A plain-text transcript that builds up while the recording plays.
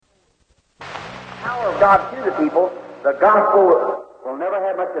Power of God to the people, the gospel will never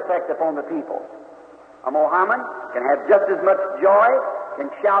have much effect upon the people. A Mohammedan can have just as much joy, can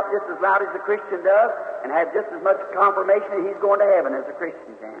shout just as loud as a Christian does, and have just as much confirmation that he's going to heaven as a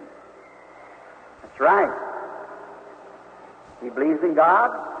Christian can. That's right. He believes in God,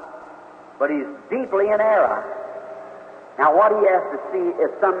 but he's deeply in error. Now what he has to see is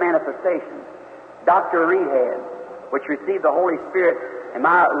some manifestation. Dr. Reedhead, which received the Holy Spirit in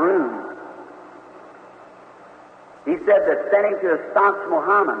my room, he said that standing to a staunch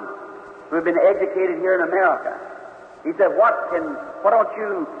Mohammedan who had been educated here in America, he said, why don't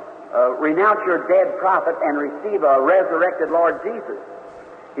you renounce your dead prophet and receive a resurrected Lord Jesus?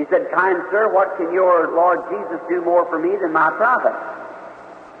 He said, kind sir, what can your Lord Jesus do more for me than my prophet?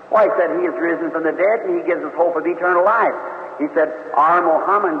 Why, he said, he is risen from the dead and he gives us hope of eternal life. He said, our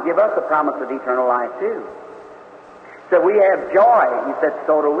Mohammedan give us the promise of eternal life too. So we have joy. He said,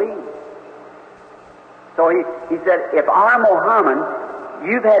 so do we. So he said, if our Mohammedan,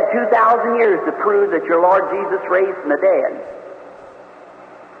 you've had 2,000 years to prove that your Lord Jesus raised from the dead.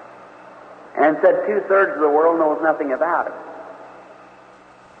 And said 2/3 of the world knows nothing about it.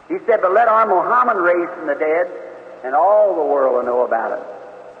 He said, but let our Mohammedan raise from the dead, and all the world will know about it.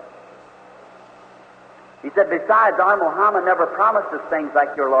 He said, besides, our Muhammad never promised us things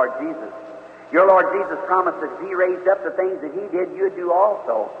like your Lord Jesus. Your Lord Jesus promised that if he raised up the things that he did, you'd do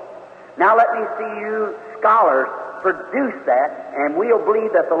also. Now let me see you scholars produce that, and we'll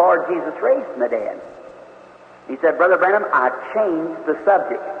believe that the Lord Jesus raised from the dead. He said, Brother Branham, I changed the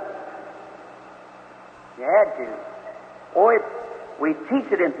subject. You had to. We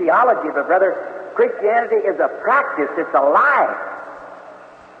teach it in theology, but brother, Christianity is a practice, it's a life.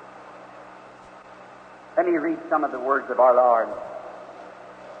 Let me read some of the words of our Lord.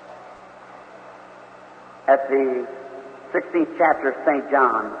 At the 16th chapter of St.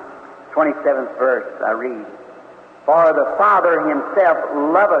 John, 27th verse, I read, for the Father himself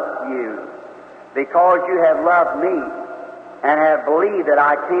loveth you, because you have loved me, and have believed that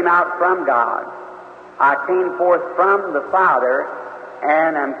I came out from God. I came forth from the Father,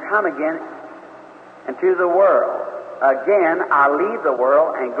 and am come again into the world. Again I leave the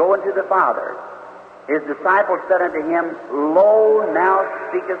world, and go into the Father. His disciples said unto him, Lo, now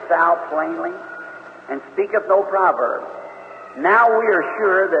speakest thou plainly, and speaketh no proverb. Now we are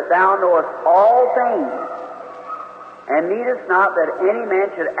sure that thou knowest all things, and needest not that any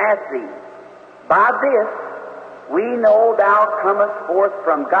man should ask thee. By this we know thou comest forth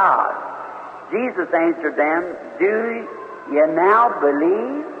from God. Jesus answered them, Do ye now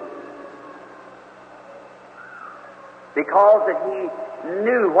believe? Because that he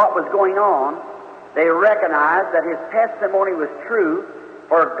knew what was going on, they recognized that his testimony was true,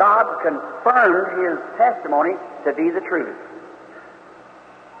 for God confirmed his testimony to be the truth.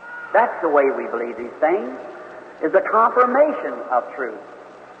 That's the way we believe these things, is a confirmation of truth.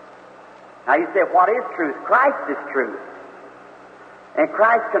 Now you say, what is truth? Christ is truth. And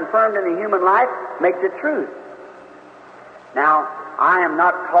Christ confirmed in the human life makes it truth. Now, I am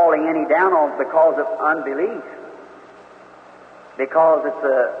not calling any down on because of unbelief. Because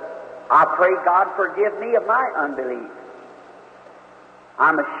I pray God forgive me of my unbelief.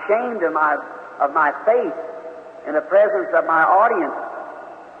 I'm ashamed of my faith in the presence of my audience.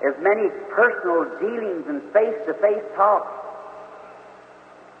 As many personal dealings and face-to-face talks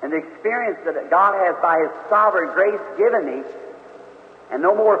and the experience that God has by His sovereign grace given me, and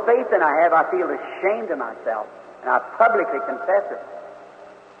no more faith than I have, I feel ashamed of myself, and I publicly confess it.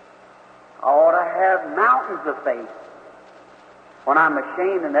 I ought to have mountains of faith when I'm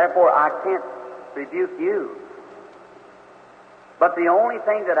ashamed, and therefore I can't rebuke you. But the only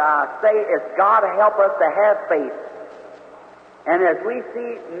thing that I say is, God help us to have faith. And as we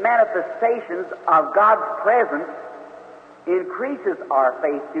see manifestations of God's presence, increases our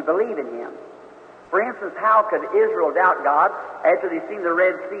faith to believe in Him. For instance, how could Israel doubt God after they've seen the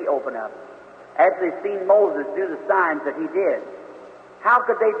Red Sea open up? After they've seen Moses do the signs that he did? How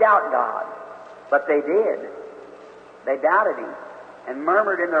could they doubt God? But they did. They doubted Him and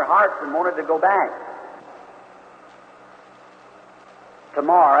murmured in their hearts and wanted to go back.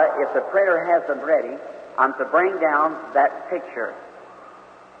 Tomorrow, if the printer has them ready, I'm to bring down that picture,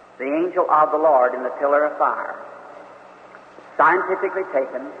 the angel of the Lord in the pillar of fire. Scientifically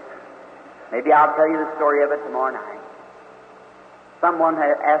taken. Maybe I'll tell you the story of it tomorrow night. Someone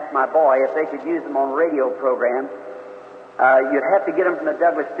had asked my boy if they could use them on radio programs. You'd have to get them from the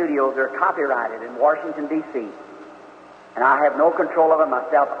Douglas Studios. They're copyrighted in Washington, D.C. And I have no control of them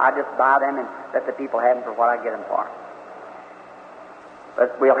myself. I just buy them and let the people have them for what I get them for.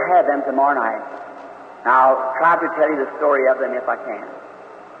 But we'll have them tomorrow night. Now, I'll try to tell you the story of them if I can.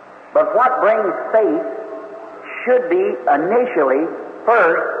 But what brings faith should be initially,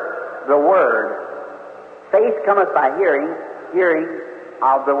 first, the Word. Faith cometh by hearing, hearing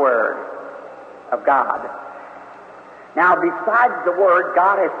of the Word of God. Now, besides the Word,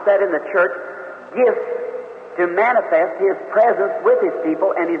 God has set in the church gifts to manifest His presence with His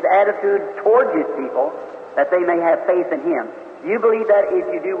people and His attitude towards His people, that they may have faith in Him. Do you believe that?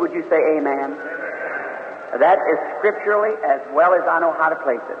 If you do, would you say amen? That is scripturally as well as I know how to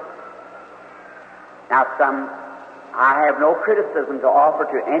place it. Now, I have no criticism to offer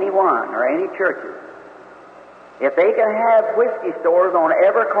to anyone or any churches. If they can have whiskey stores on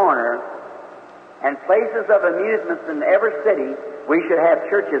every corner and places of amusements in every city, we should have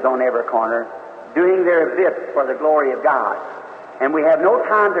churches on every corner doing their bit for the glory of God. And we have no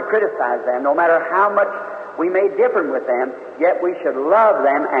time to criticize them, no matter how much we may differ with them, yet we should love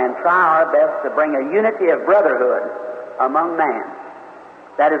them and try our best to bring a unity of brotherhood among man.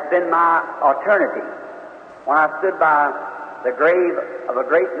 That has been my alternative. When I stood by the grave of a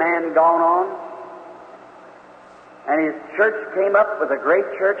great man gone on, and his church came up with a great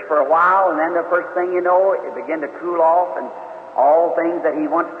church for a while, and then the first thing you know, it began to cool off, and all things that he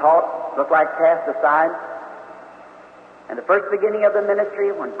once taught looked like cast aside. And the first beginning of the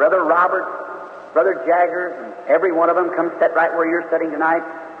ministry, when Brother Roberts, Brother Jaggers, and every one of them come sit right where you're sitting tonight,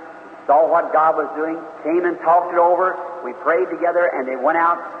 saw what God was doing, came and talked it over, we prayed together, and they went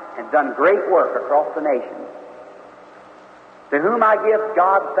out and done great work across the nation. To whom I give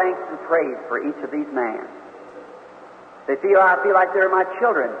God thanks and praise for each of these men. I feel like they're my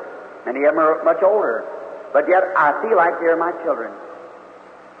children. Many of them are much older, but yet I feel like they're my children.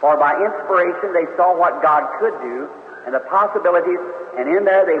 For by inspiration they saw what God could do and the possibilities, and in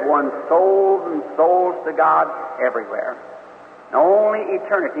there they won souls and souls to God everywhere. And only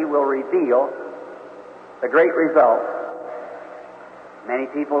eternity will reveal the great result. Many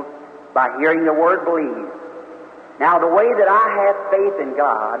people, by hearing the Word, believe. Now, the way that I have faith in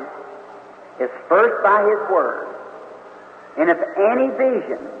God is first by His Word. And if any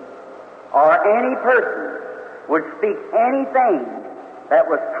vision or any person would speak anything that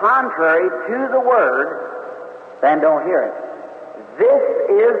was contrary to the Word, then don't hear it. This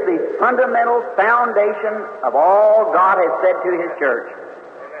is the fundamental foundation of all God has said to His church.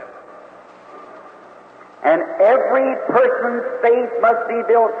 And every person's faith must be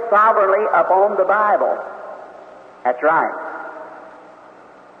built sovereignly upon the Bible. That's right.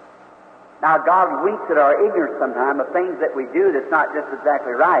 Now, God weeps at our ignorance sometimes of things that we do that's not just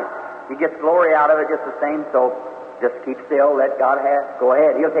exactly right. He gets glory out of it just the same, so just keep still, let God go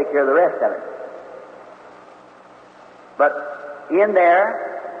ahead. He'll take care of the rest of it. But in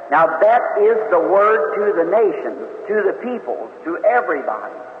there, now that is the Word to the nations, to the peoples, to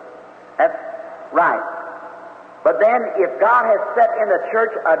everybody. That's right. But then, if God has set in the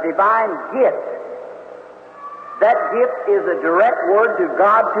church a divine gift, that gift is a direct word to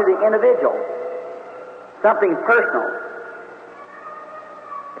God, to the individual. Something personal.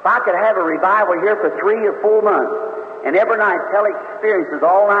 If I could have a revival here for 3 or 4 months, and every night tell experiences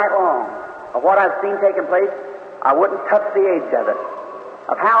all night long of what I've seen taking place, I wouldn't touch the edge of it.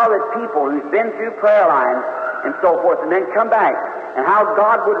 Of how the people who's been through prayer lines and so forth, and then come back, and how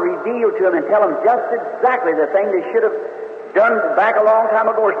God would reveal to them and tell them just exactly the thing they should have done back a long time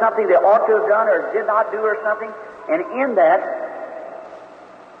ago, or something they ought to have done or did not do or something, and in that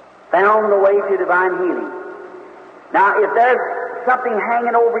found the way to divine healing. Now, if there's something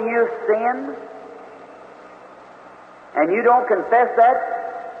hanging over you, sin, and you don't confess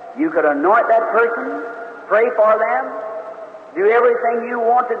that, you could anoint that person, pray for them, do everything you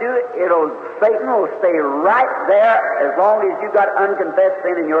want to do. Satan will stay right there as long as you've got unconfessed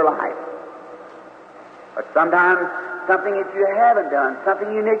sin in your life. But sometimes something that you haven't done,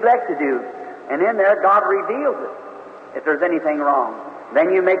 something you neglect to do, and in there God reveals it. If there's anything wrong,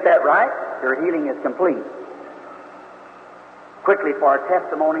 then you make that right, your healing is complete. Quickly for our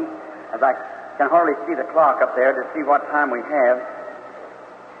testimony, as I can hardly see the clock up there to see what time we have.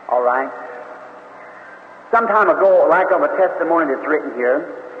 All right. Some time ago, like of a testimony that's written here,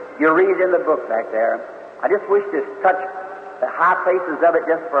 you'll read it in the book back there. I just wish to touch the high places of it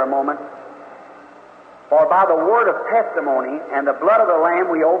just for a moment. For by the word of testimony and the blood of the Lamb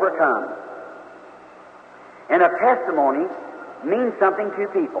we overcome. And a testimony means something to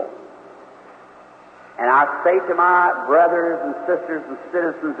people. And I say to my brothers and sisters and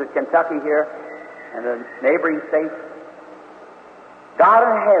citizens of Kentucky here and the neighboring states, God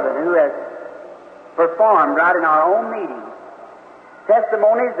in heaven, who has performed right in our own meetings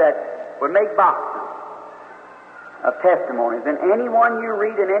testimonies that would make boxes of testimonies. And any one you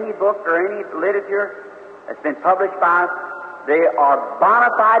read in any book or any literature that's been published by us, They are bona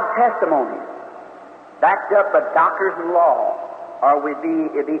fide testimonies, backed up by doctors of law, or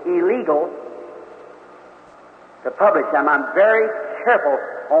it'd be illegal to publish them. I'm very careful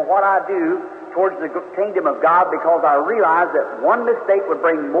on what I do towards the kingdom of God, because I realize that one mistake would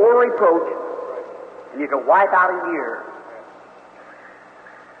bring more reproach than you could wipe out a year.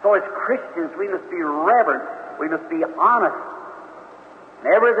 So as Christians, we must be reverent, we must be honest,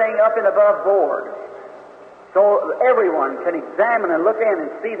 and everything up and above board, so everyone can examine and look in and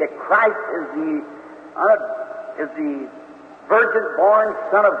see that Christ is the virgin-born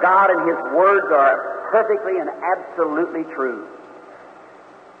Son of God, and His words are perfectly and absolutely true.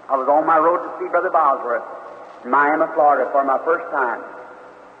 I was on my road to see Brother Bosworth in Miami, Florida, for my first time.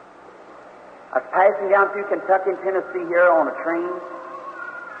 I was passing down through Kentucky and Tennessee here on a train.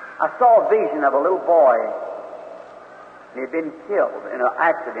 I saw a vision of a little boy. He had been killed in an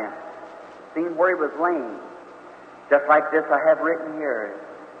accident. Seen where he was laying. Just like this I have written here.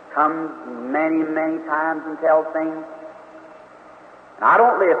 Comes many, many times and tells things. And I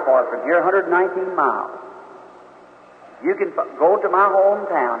don't live far from here, 119 miles. You can go to my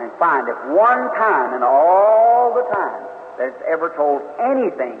hometown and find it one time in all the time that it's ever told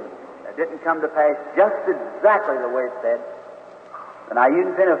anything that didn't come to pass just exactly the way it said. And now you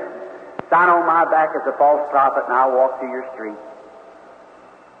can pin a sign on my back as a false prophet, and I'll walk through your street.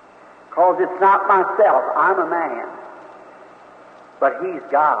 Because it's not myself. I'm a man. But He's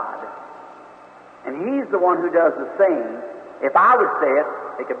God. And He's the one who does the saying. If I would say it,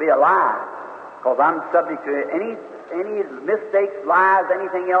 it could be a lie. Because I'm subject to any mistakes, lies,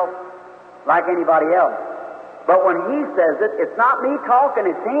 anything else, like anybody else. But when He says it, it's not me talking,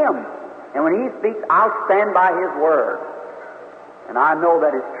 it's Him. And when He speaks, I'll stand by His word. And I know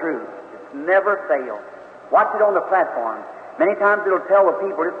that it's true. It's never failed. Watch it on the platform. Many times it'll tell the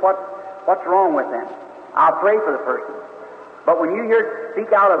people just what's wrong with them. I'll pray for the person. But when you hear it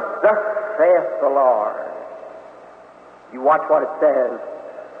speak out of, "Thus saith the Lord," you watch what it says.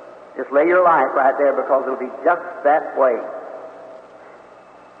 Just lay your life right there, because it'll be just that way.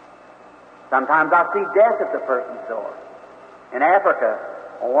 Sometimes I see death at the person's door. In Africa,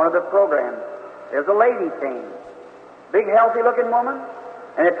 on one of the programs, there's a lady came, big healthy-looking woman,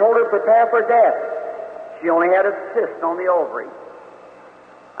 and it told her to prepare for death. She only had a cyst on the ovary.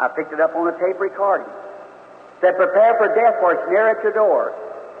 I picked it up on a tape recording. Said, "Prepare for death, for it's near at your door."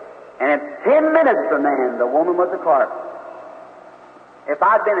 And in 10 minutes from then, the woman was a corpse. If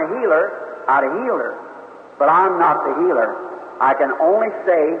I'd been a healer, I'd have healed her. But I'm not the healer. I can only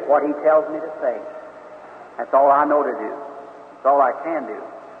say what He tells me to say. That's all I know to do. That's all I can do.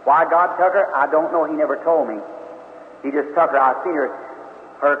 Why God took her, I don't know. He never told me. He just took her. I seen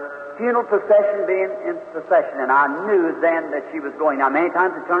her funeral procession being in procession, and I knew then that she was going. Now, many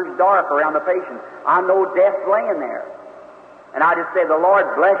times it turns dark around the patient. I know death's laying there. And I just say, "The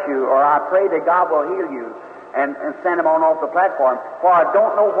Lord bless you," or "I pray that God will heal you," and send them on off the platform, for I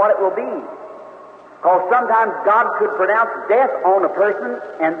don't know what it will be. Because sometimes God could pronounce death on a person,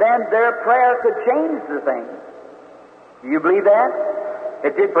 and then their prayer could change the thing. Do you believe that?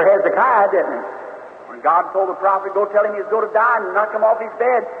 It did for Hezekiah, didn't it? When God told the prophet, "Go tell him he's going to die," and not come off his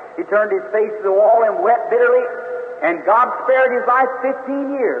bed, he turned his face to the wall and wept bitterly, and God spared his life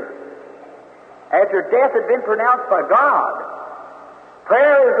 15 years. After death had been pronounced by God.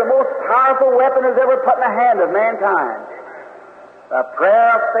 Prayer is the most powerful weapon that's ever put in the hand of mankind. The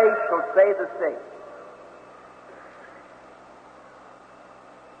prayer of faith shall save the sick.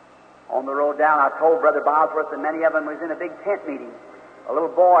 On the road down, I told Brother Bosworth, and many of them was in a big tent meeting. A little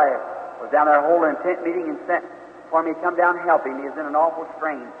boy was down there holding a tent meeting and sent for me to come down and help him. He was in an awful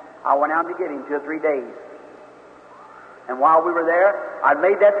strain. I went out to get him 2 or 3 days. And while we were there, I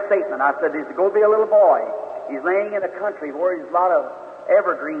made that statement. I said, "There's going to be a little boy. He's laying in a country where there's a lot of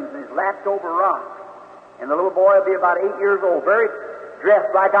evergreens and he's lapped over rocks. And the little boy will be about 8 years old, very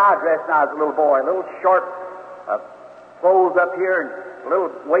dressed like I dressed now as a little boy, little short clothes up here and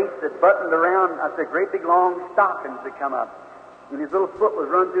little waist that's buttoned around." I said, "Great big long stockings that come up. And his little foot was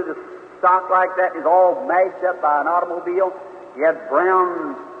run through the sock like that. He's all mashed up by an automobile. He had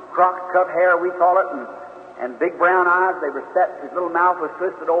brown crock cut hair, we call it, and big brown eyes. They were set, his little mouth was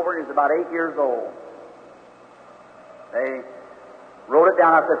twisted over, and he was about 8 years old." They wrote it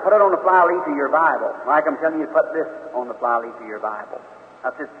down. I said, "Put it on the fly leaf of your Bible. Like I'm telling you, put this on the fly leaf of your Bible." I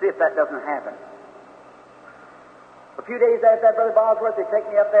said, "See if that doesn't happen." A few days after that, Brother Bosworth, they take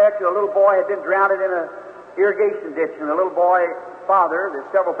me up there to a little boy who had been drowned in an irrigation ditch, and the little boy's father, there's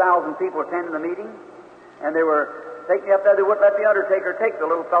several thousand people attending the meeting, and they were taking me up there. They wouldn't let the undertaker take the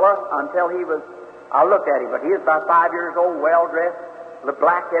little fella until I looked at him, but he was about 5 years old, well-dressed,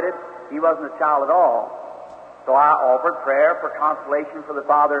 black-headed. He wasn't a child at all. So I offered prayer for consolation for the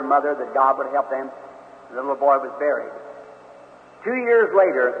father and mother, that God would help them. The little boy was buried. 2 years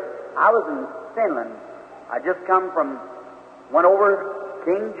later, I was in Finland. I just went over.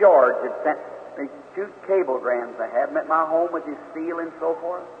 King George had sent me 2 cablegrams. I had him at my home with his seal and so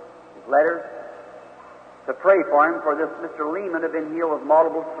forth, his letters, to pray for him, for this Mr. Lehman had been healed of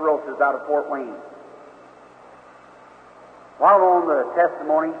multiple sclerosis out of Fort Wayne. While I'm on the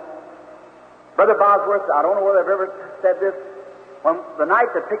testimony, Brother Bosworth, I don't know whether I've ever said this, when the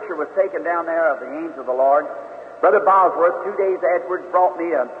night the picture was taken down there of the angel of the Lord, Brother Bosworth, 2 days afterwards, brought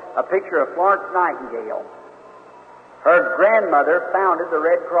me a picture of Florence Nightingale. Her grandmother founded the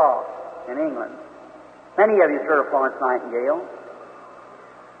Red Cross in England. Many of you have heard of Florence Nightingale,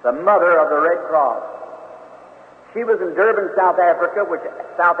 the mother of the Red Cross. She was in Durban, South Africa, which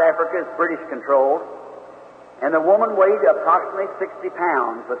South Africa is British controlled, and the woman weighed approximately 60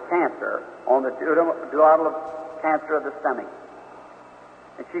 pounds with cancer on the duodenal cancer of the stomach.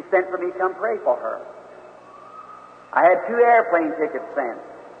 And she sent for me to come pray for her. I had 2 airplane tickets sent.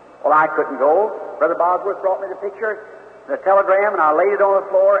 Well, I couldn't go. Brother Bosworth brought me the picture, the telegram, and I laid it on the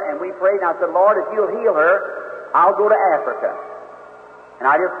floor, and we prayed, and I said, Lord, if you'll heal her, I'll go to Africa. And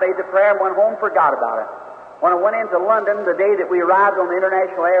I just made the prayer and went home and forgot about it. When I went into London, the day that we arrived on the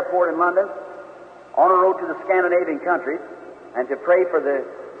international airport in London, on a road to the Scandinavian countries, and to pray for the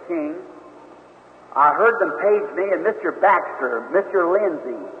king, I heard them page me, and Mr. Baxter, Mr.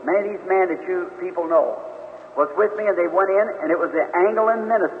 Lindsay, many of these men that you people know, was with me, and they went in, and it was the Anglican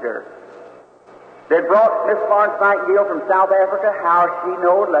minister that brought Miss Florence Nightingale from South Africa. How she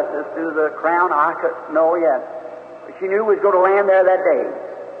knowed, let's just do the crown, I couldn't know yet. She knew we was going to land there that day.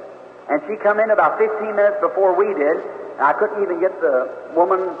 And she come in about 15 minutes before we did, and I couldn't even get the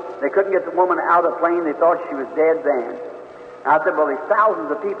woman, they couldn't get the woman out of the plane. They thought she was dead then. And I said, well, there's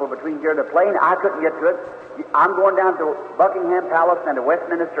thousands of people between here and the plane. I couldn't get to it. I'm going down to Buckingham Palace and to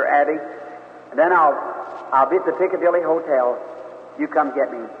Westminster Abbey, and then I'll be at the Piccadilly Hotel. You come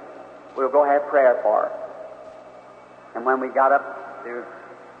get me. We'll go have prayer for her. And when we got up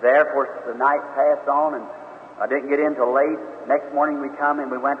there, of course, the night passed on, and I didn't get in till late. Next morning we come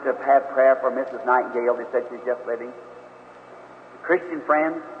and we went to have prayer for Mrs. Nightingale. They said she's just living. Christian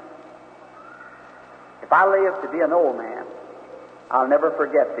friends, if I live to be an old man, I'll never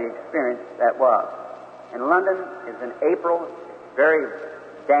forget the experience that was. In London, it's in April, very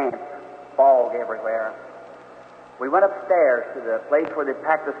damp, fog everywhere. We went upstairs to the place where they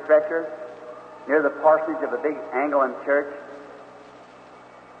packed the stretchers, near the parsonage of a big Anglican church.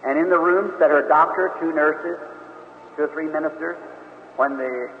 And in the room sat her doctor, 2 nurses, 2 or 3 ministers, when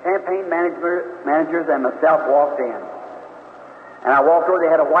the campaign managers and myself walked in. And I walked over, they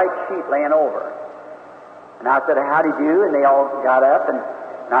had a white sheet laying over. And I said, how do you do? And they all got up, and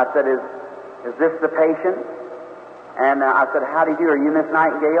I said, is this the patient? And I said, how do you do? Are you Miss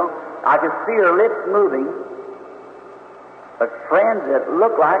Nightingale? I could see her lips moving, but friends, it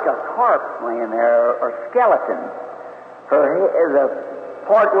looked like a corpse laying there, or skeleton. The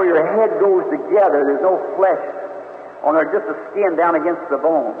part where your head goes together, there's no flesh on her, just the skin down against the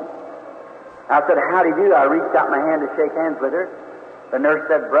bone. I said, how do you do? I reached out my hand to shake hands with her. The nurse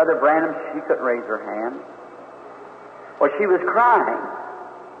said, Brother Branham. She couldn't raise her hand. Well, she was crying.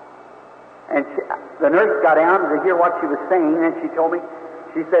 And the nurse got down to hear what she was saying, and she told me,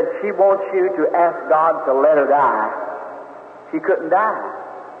 she said, she wants you to ask God to let her die. She couldn't die.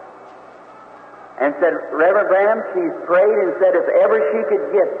 And said, Reverend Branham, she's prayed and said if ever she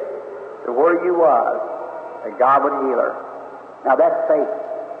could get to where you was, that God would heal her. Now that's faith.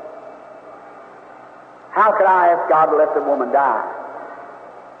 How could I ask God to let the woman die?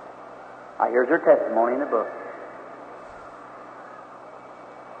 Here's her testimony in the book.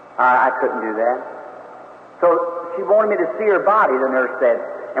 I couldn't do that. So she wanted me to see her body, the nurse said.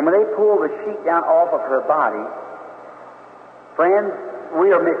 And when they pulled the sheet down off of her body, friends,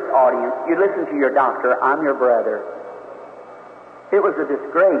 we are mixed audience. You listen to your doctor. I'm your brother. It was a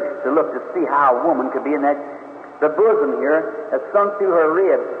disgrace to look to see how a woman could be in that. The bosom here had sunk through her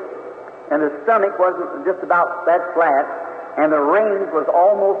ribs, and the stomach wasn't just about that flat, and the range was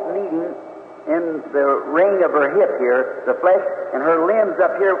almost meeting in the ring of her hip here, the flesh, and her limbs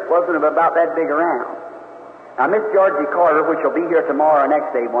up here wasn't about that big around. Now, Miss Georgie Carter, which will be here tomorrow,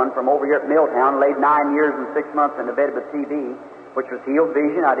 next day one, from over here at Milltown, laid 9 years and 6 months in the bed with TB, which was healed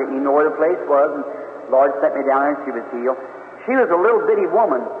vision. I didn't even know where the place was, and the Lord sent me down there and she was healed. She was a little bitty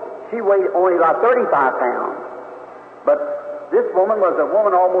woman. She weighed only about 35 pounds. But this woman was a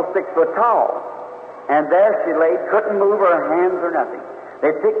woman almost 6 foot tall. And there she lay, couldn't move her hands or nothing. They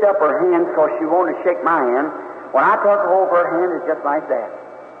picked up her hands because she wanted to shake my hand. When I took hold of her hand, it's just like that.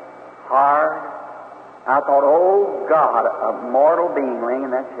 Hard, I thought, oh God, a mortal being laying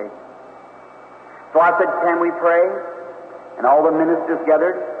in that shape. So I said, can we pray? And all the ministers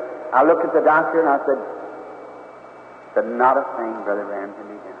gathered. I looked at the doctor and I said, not a thing, Brother Branham, can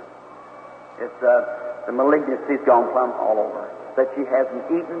be done. It's the malignancy's gone plumb all over. That she hasn't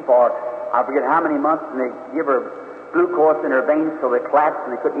eaten for I forget how many months, and they give her glucose in her veins so they collapsed,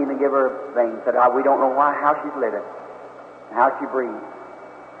 and they couldn't even give her veins. Said, we don't know how she's living, and how she breathes.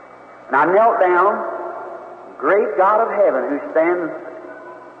 And I knelt down. Great God of heaven,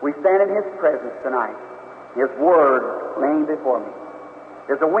 we stand in His presence tonight. His Word laying before me.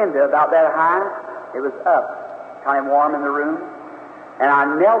 There's a window about that high. It was up, kind of warm in the room. And I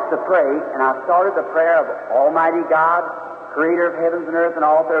knelt to pray, and I started the prayer of Almighty God, Creator of heavens and earth and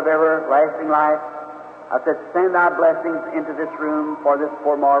author of everlasting life. I said, send thy blessings into this room for this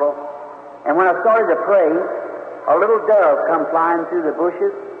poor mortal. And when I started to pray, a little dove come flying through the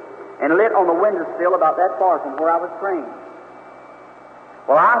bushes and lit on the windowsill about that far from where I was praying.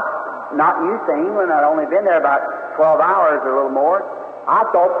 Well, I'm not used to England. I'd only been there about 12 hours or a little more. I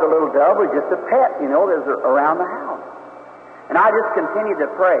thought the little dove was just a pet, that was around the house. And I just continued to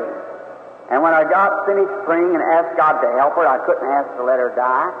pray. And when I got finished praying and asked God to help her, I couldn't ask to let her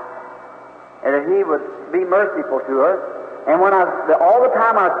die, and that He would be merciful to her. And when all the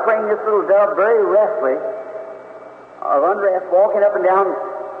time I was praying, this little dove, very restless, of unrest, walking up and down,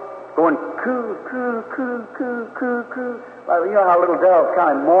 going coo, coo, coo, coo, coo, coo. Well, you know how a little dove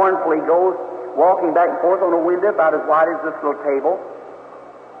kind of mournfully goes, walking back and forth on a window about as wide as this little table.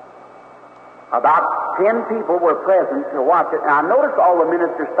 About 10 people were present to watch it, and I noticed all the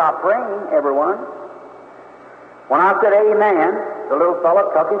ministers stopped praying, everyone. When I said amen, the little fellow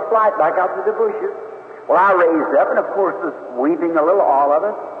took his flight back out to the bushes. Well, I raised up, and of course was weeping a little, all of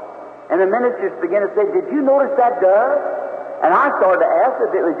us. And the ministers began to say, did you notice that dove? And I started to ask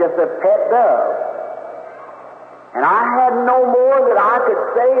if it was just a pet dove. And I had no more that I could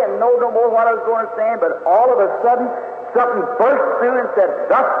say and know no more what I was going to say, but all of a sudden, something burst through and said,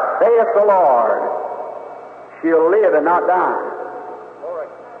 thus saith the Lord, she'll live and not die.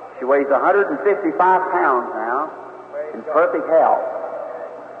 She weighs 155 pounds now, in perfect health.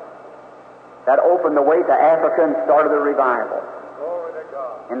 That opened the way to Africa and started a revival.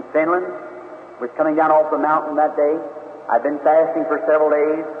 In Finland, was coming down off the mountain that day. I'd been fasting for several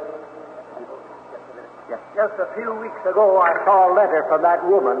days. Just a few weeks ago, I saw a letter from that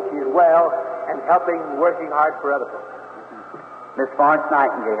woman. She's well and working hard for other folks. Miss Florence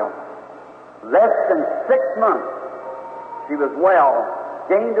Nightingale. Less than 6 months, she was well,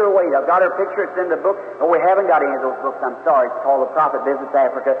 gained her weight. I've got her picture. It's in the book. Oh, we haven't got any of those books. I'm sorry. It's called The Prophet Visits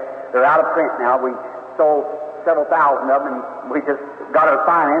Africa. They're out of print now. We sold several thousand of them, and we just got our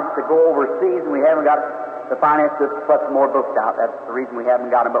finance to go overseas, and we haven't got the finance to put some more books out. That's the reason we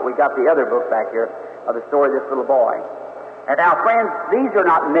haven't got them. But we got the other book back here of the story of this little boy. And now, friends, these are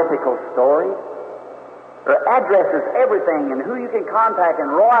not mythical stories. There are addresses, everything, and who you can contact, and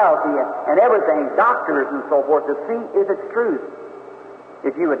royalty, and everything, doctors and so forth, to see if it's truth.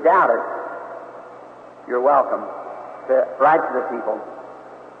 If you would doubt it, you're welcome to write to the people.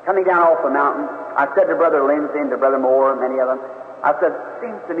 Coming down off the mountain, I said to Brother Lindsay and to Brother Moore and many of them, I said,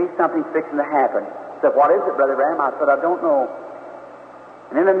 seems to me something's fixing to happen. He said, what is it, Brother Branham? I said, I don't know.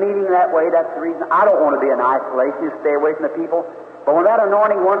 And in a meeting that way, that's the reason. I don't want to be in isolation, to stay away from the people. But when that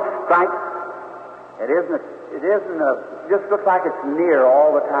anointing once strikes, it just looks like it's near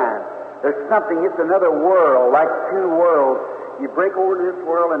all the time. There's something, it's another world, like two worlds. You break over to this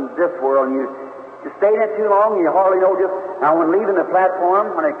world and this world, and you stay in it too long, and you hardly know just... Now, when leaving the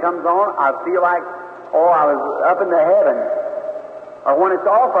platform, when it comes on, I feel like, I was up into heaven. Or when it's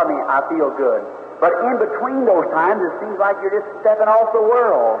off of me, I feel good. But in between those times, it seems like you're just stepping off the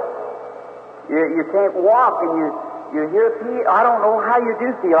world. You can't walk, and you hear, I don't know how you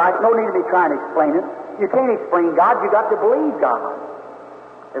do feel. No need to be trying to explain it. You can't explain God. You got to believe God.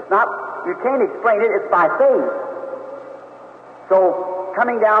 You can't explain it. It's by faith. So,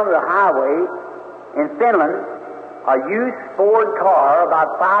 coming down the highway in Finland, a used Ford car,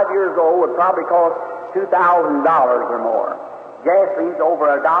 about 5 years old, would probably cost $2,000 or more. Gasoline's over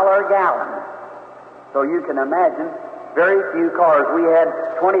 $1 a gallon. So you can imagine, very few cars. We had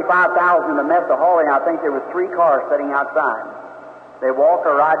 25,000 of Mesa hauling. I think there was 3 cars sitting outside. They walk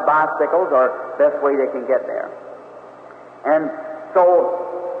or ride bicycles, or best way they can get there. And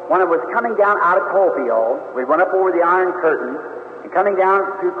so, when it was coming down out of Kuopio, we went up over the Iron Curtain, and coming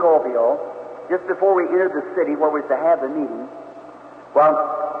down through Kuopio, just before we entered the city where we was to have the meeting,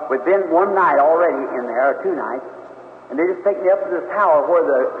 well, we'd been one night already in there, or 2 nights, and they just take me up to this tower where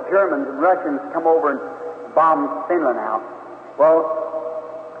the Germans and Russians come over and bomb Finland out. Well,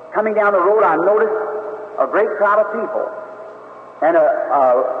 coming down the road, I noticed a great crowd of people. And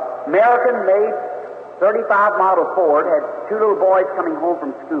a American-made 35 model Ford had two little boys coming home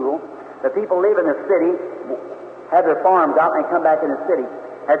from school. The people live in the city, had their farms out, and they come back in the city.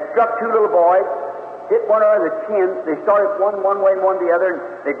 Had struck two little boys, hit one over the chin. They started one way and one the other, and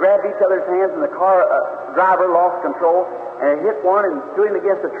they grabbed each other's hands, and the car driver lost control, and it hit one and threw him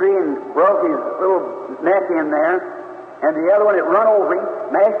against a tree and broke his little neck in there. And the other one, it run over him,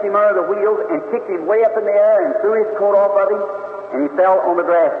 mashed him under the wheels, and kicked him way up in the air and threw his coat off of him, and he fell on the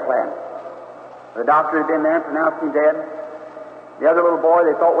grass plat. The doctor had been there and pronounced him dead. The other little boy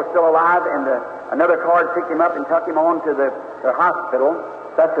they thought was still alive, and another car picked him up and took him on to the hospital,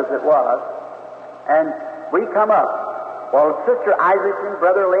 such as it was. And we come up. Well, Sister Isaacson,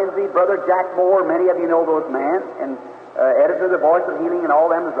 Brother Lindsay, Brother Jack Moore, many of you know those men, and editor of the Voice of Healing and all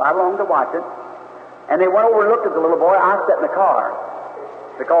them was right along to watch it. And they went over and looked at the little boy. I sat in the car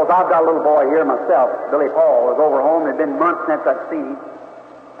because I've got a little boy here myself. Billy Paul was over home. It had been months since I'd seen him.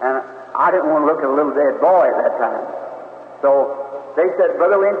 And I didn't want to look at a little dead boy at that time. So they said,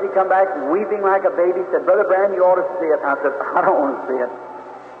 Brother Lindsay come back weeping like a baby, said, Brother Branham, you ought to see it. I said, I don't want to see it.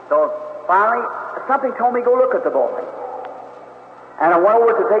 So finally, something told me, go look at the boy. And I went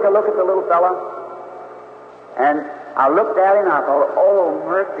over to take a look at the little fella. And I looked at him and I thought, oh,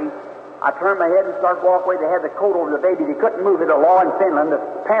 mercy. I turned my head and started walking away. They had the coat over the baby. They couldn't move it. A law in Finland, the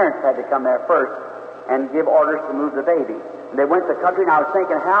parents had to come there first and give orders to move the baby. And they went to the country, and I was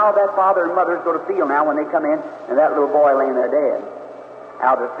thinking how that father and mother is going to feel now when they come in and that little boy laying there dead.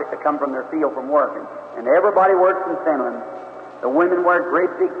 How they come from their field from working. And everybody works in Finland. The women wear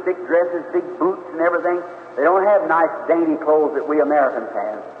great big thick dresses, big boots and everything. They don't have nice dainty clothes that we Americans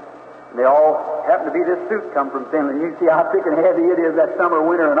have. They all happen to be this suit come from Finland. You see how thick and heavy it is that summer,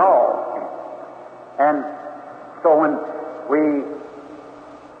 winter, and all. And so when we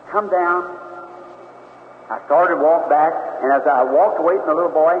come down, I started to walk back, and as I walked away from the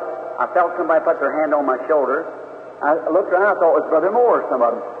little boy, I felt somebody put their hand on my shoulder. I looked around, I thought it was Brother Moore or some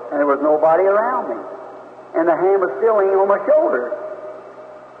of them, and there was nobody around me. And the hand was still laying on my shoulder.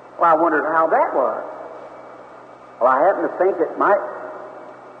 Well, I wondered how that was. Well, I happened to think it might.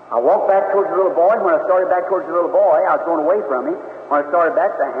 I walked back towards the little boy. When I started back towards the little boy, I was going away from him. When I started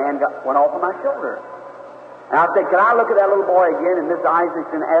back, the hand went off of my shoulder. And I said, can I look at that little boy again? And Miss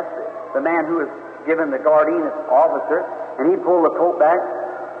Isaacson asked the man who was given the guardian officer, and he pulled the coat back.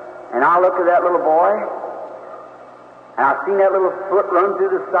 And I looked at that little boy, and I seen that little foot run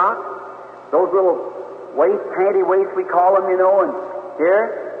through the sock. Those little panty waists we call them, you know, and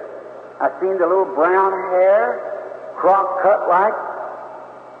here, I seen the little brown hair, crock cut like.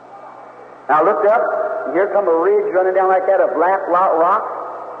 And I looked up, and here come a ridge running down like that of black rocks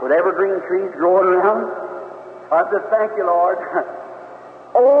with evergreen trees growing around. I said, thank you, Lord.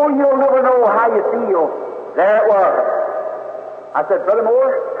 Oh, you'll never know how you feel. There it was. I said, Brother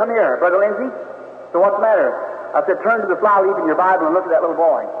Moore, come here. Brother Lindsay. So what's the matter? I said, turn to the fly leaf in your Bible and look at that little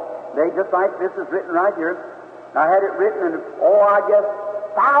boy. They just like this is written right here. And I had it written in, I guess,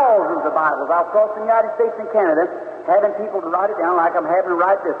 thousands of Bibles out across the United States and Canada, having people to write it down like I'm having to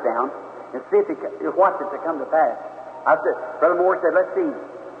write this down and see if you watch it to come to pass. I said, Brother Moore said, let's see.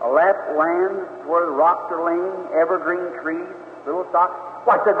 A left land where the rocks are laying, evergreen trees, little socks.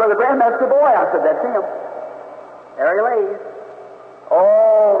 Well, I said, Brother Branham, that's the boy. I said, that's him. There he lays.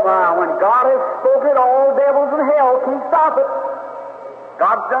 Oh, my, when God has spoken, all devils in hell can't stop it.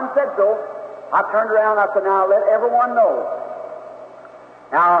 God's done said so. I turned around and I said, now let everyone know.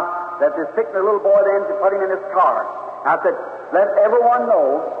 Now, that they're picking the little boy then to put him in his car. I said, let everyone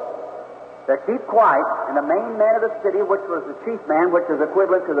know that keep quiet, and the main man of the city, which was the chief man, which is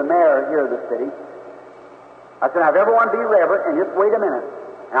equivalent to the mayor here of the city, I said, have everyone be reverent and just wait a minute.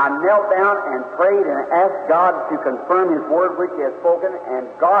 And I knelt down and prayed and asked God to confirm His word which He has spoken, and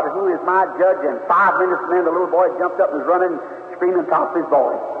God, who is my judge, in 5 minutes, man, the little boy jumped up and was running, screaming top of his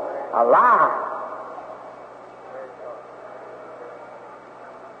voice. Alive!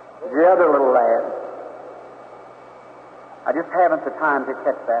 The other little lad. I just haven't the time to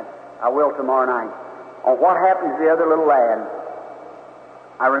catch that. I will tomorrow night. On what happened to the other little lad,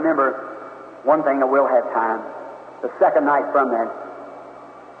 I remember one thing. I will have time. The second night from that,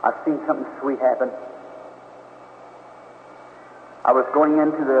 I've seen something sweet happen. I was going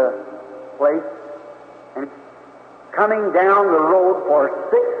into the place, and coming down the road for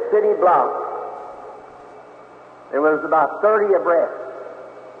 6 city blocks, there was about 30 abreast,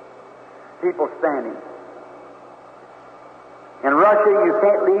 people standing. In Russia, you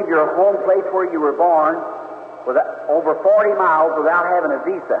can't leave your home place where you were born over 40 miles without having a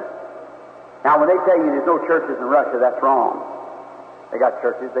visa. Now, when they tell you there's no churches in Russia, that's wrong. They got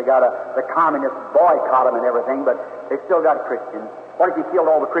churches. They got the communists boycott them and everything, but they still got Christians. What if you killed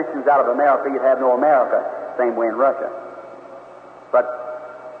all the Christians out of America? You'd have no America. Same way in Russia. But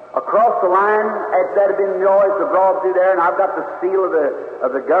across the line, that had been noise abroad through there, and I've got the seal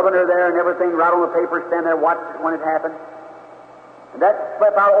of the governor there and everything right on the paper, stand there, watch it when it happened. And that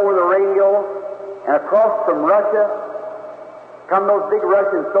swept out over the radio, and across from Russia come those big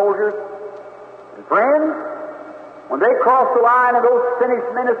Russian soldiers. And friends, when they cross the line and those Finnish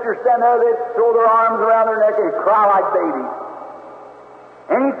ministers stand there, they throw their arms around their neck and cry like babies.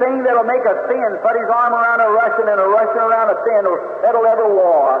 Anything that'll make a Finn put his arm around a Russian and a Russian around a Finn will settle every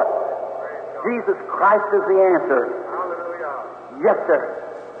war. Jesus Christ is the answer. Hallelujah. Yes, sir.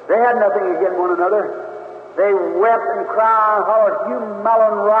 They had nothing against one another. They wept and cried and hollered, "You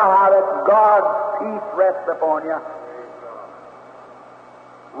Mullen Raha, that God's peace rests upon you."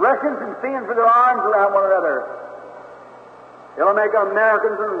 Russians and Finns with their arms around one another. It'll make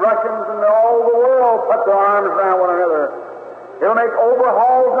Americans and Russians and all the world put their arms around one another. It'll make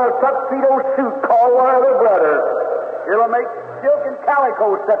overhauls in a tuxedo suit call one of their brothers. It'll make silk and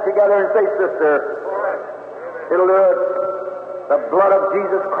calico set together and say, "Sister." It'll do it. The blood of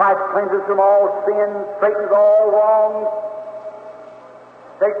Jesus Christ cleanses from all sin, straightens all wrongs,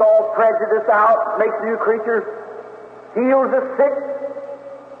 takes all prejudice out, makes new creatures, heals the sick.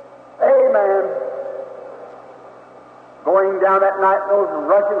 Amen. Going down that night, those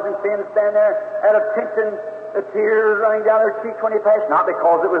Russians and Finns stand there at attention, the tears running down their cheeks when he passed. Not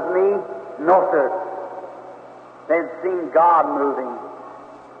because it was me. No, sir. They'd seen God moving.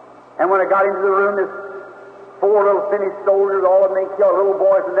 And when I got into the room, this 4 little Finnish soldiers, all of them they killed, little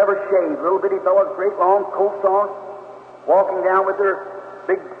boys that never shaved, little bitty fellows, great long coats on, walking down with their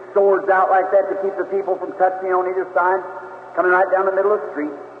big swords out like that to keep the people from touching on either side, coming right down the middle of the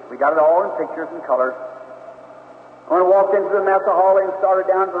street. We got it all in pictures and colors. When I walked into the mess hall and started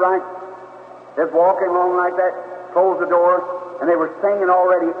down to the right, just walking along like that, closed the door, and they were singing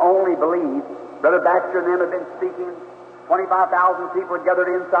already, "Only Believe." Brother Baxter and them had been speaking. 25,000 people had gathered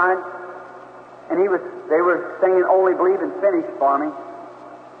inside, and they were singing "Only Believe" in Finnish for me.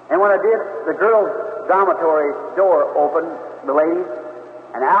 And when I did, the girls' dormitory door opened, the ladies,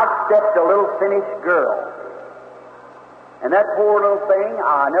 and out stepped a little Finnish girl. And that poor little thing,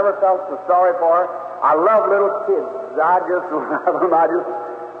 I never felt so sorry for her. I love little kids. I just love them.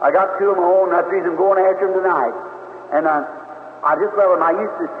 I got 2 of my own, and that's the reason I'm going after them tonight. And I just love them. I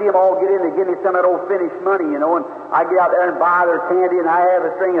used to see them all get in to give me some of that old Finnish money, you know, and I'd get out there and buy their candy, and I have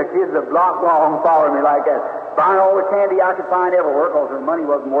a string of kids a block long following me like that, buying all the candy I could find everywhere, because their money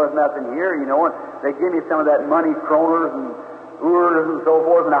wasn't worth nothing here, you know, and they give me some of that money, kroners and oors and so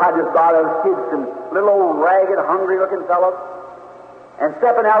forth, and I just buy those kids some little old ragged, hungry-looking fellows. And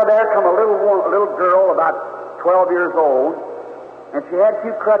stepping out of there come a little girl about 12 years old, and she had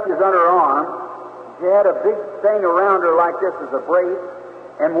 2 crutches under her arm. She had a big thing around her like this as a brace,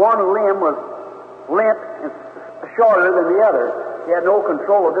 and one limb was limp and shorter than the other. She had no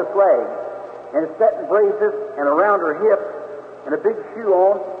control of this leg. And it's set in braces and around her hips, and a big shoe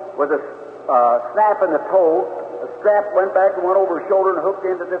on with a snap in the toe. The strap went back and went over her shoulder and hooked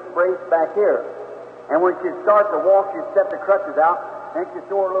into this brace back here. And when she'd start to walk, she'd set the crutches out, and she'd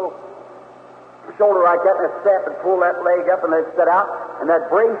throw her little shoulder like that, and that strap would pull that leg up and let it set out. And that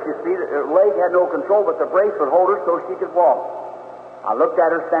brace, you see, the leg had no control, but the brace would hold her so she could walk. I looked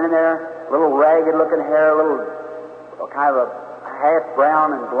at her standing there, little ragged-looking hair, little kind of a half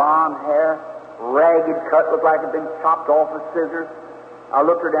brown and blonde hair, ragged cut, looked like it had been chopped off with scissors. I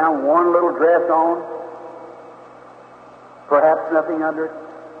looked her down, one little dress on, perhaps nothing under it.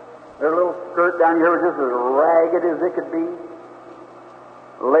 Her little skirt down here was just as ragged as it could be.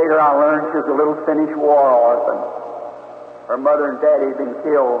 Later I learned she was a little Finnish war orphan. Her mother and daddy had been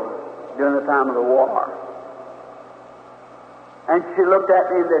killed during the time of the war. And she looked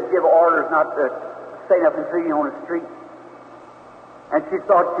at me and they'd give orders not to say nothing to you on the street. And she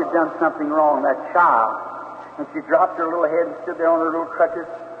thought she'd done something wrong, that child. And she dropped her little head and stood there on her little crutches.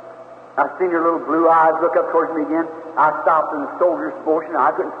 I seen her little blue eyes look up towards me again. I stopped in the soldier's motion.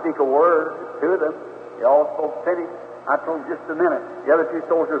 I couldn't speak a word to them. They all spoke Finnish. I told them just a minute. The other 2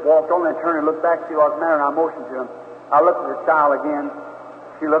 soldiers walked on and turned and looked back to see what was the matter, and I motioned to them. I looked at the child again.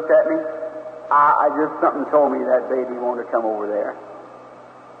 She looked at me. I just, something told me that baby wanted to come over there.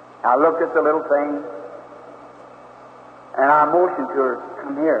 I looked at the little thing, and I motioned to her,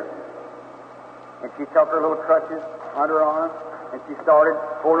 "Come here." And she took her little crutches under her arm, and she started,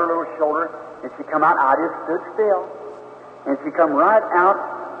 pulled her little shoulder, and she come out. I just stood still. And she come right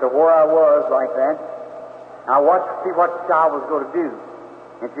out to where I was like that. I watched to see what the child was going to do.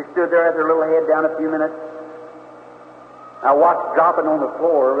 And she stood there with her little head down a few minutes. I watched dropping on the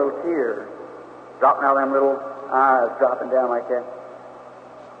floor, little tears, dropping out of them little eyes, dropping down like that.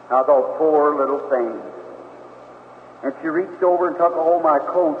 I thought, poor little thing. And she reached over and took a hold of my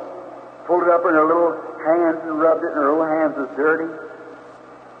coat, pulled it up in her little hands and rubbed it, and her little hands was dirty.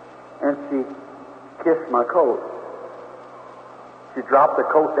 And she kissed my coat. She dropped the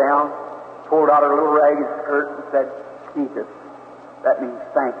coat down, pulled out her little ragged skirt and said, "Ketus." That means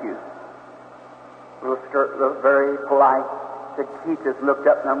thank you. Little skirt, very polite. Said, "Ketus," looked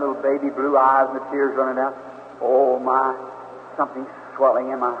up in them little baby blue eyes and the tears running down. Oh my, something swelling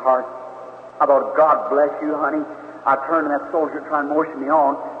in my heart. I thought, God bless you, honey. I turned to that soldier trying to motion me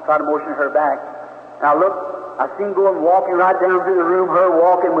on, tried to motion her back. And I looked, I seen going walking right down through the room, her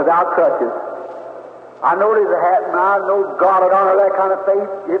walking without crutches. I noticed the hat, and I know God would honor that kind of faith.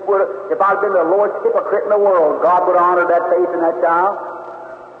 If I'd been the lowest hypocrite in the world, God would honor that faith in that child.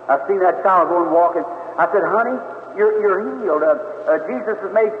 I seen that child going walking. I said, "Honey, you're healed. Jesus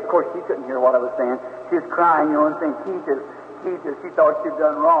has made." Of course, she couldn't hear what I was saying. She was crying, and saying, "Jesus, Jesus." She thought she'd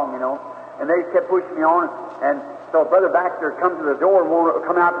done wrong, And they kept pushing me on, and so Brother Baxter come to the door and won't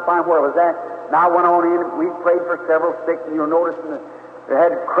come out to find where I was at. And I went on in. We prayed for several sick, and you'll notice they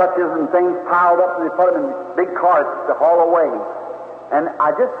had crutches and things piled up, and they put them in big carts to haul away. And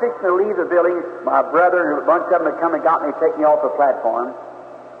I just fixed to leave the building. My brother and a bunch of them had come and got me to take me off the platform.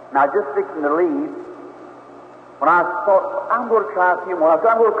 And I just fixed to leave when I thought, I'm going to try a few more. I said,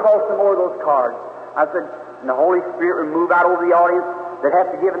 I'm going to call some more of those cards. I said, and the Holy Spirit would move out over the audience that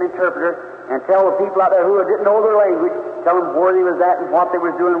have to give an interpreter and tell the people out there who didn't know their language, tell them where they was at and what they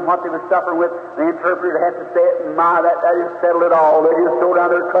was doing and what they was suffering with. The interpreter had to say it, and that just settled it all. They just throw down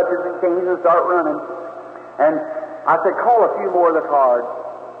their crutches and canes and start running. And I said, call a few more of the cards.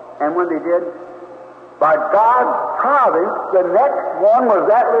 And when they did, by God's providence, the next one was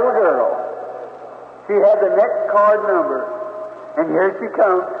that little girl. She had the next card number. And here she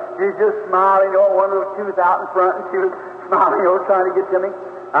comes. She's just smiling, one little tooth out in front, and she was smiling, trying to get to me.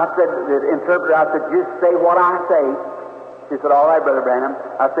 I said, the interpreter, I said, just say what I say. She said, all right, Brother Branham.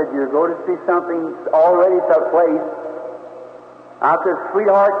 I said, you're going to see something already took place. I said,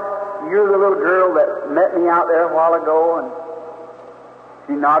 sweetheart, you're the little girl that met me out there a while ago. And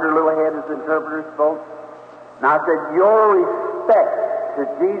she nodded her little head as the interpreter spoke. And I said, your respect to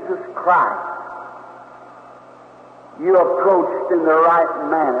Jesus Christ, you approached in the right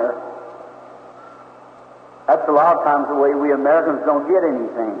manner. That's a lot of times the way we Americans don't get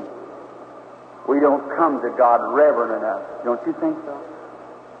anything. We don't come to God reverent enough. Don't you think so?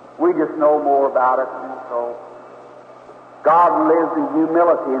 We just know more about it, and so God lives in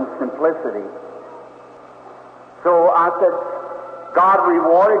humility and simplicity. So I said, God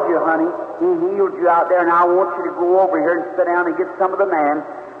rewarded you, honey. He healed you out there, and I want you to go over here and sit down and get some of the man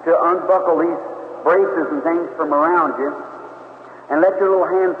to unbuckle these braces and things from around you, and let your little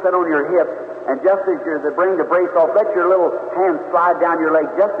hand sit on your hip. And just as you're to bring the brace off, let your little hand slide down your leg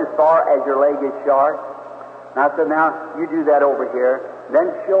just as far as your leg is short. And I said, now, you do that over here. Then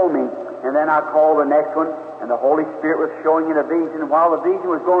show me. And then I called the next one, and the Holy Spirit was showing you the vision. And while the vision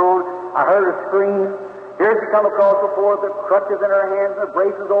was going on, I heard her scream. Here she come across the floor with the crutches in her hands and the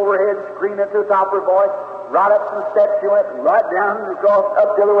braces over her head, screaming to the top of her voice. Right up some steps she went, right down and across,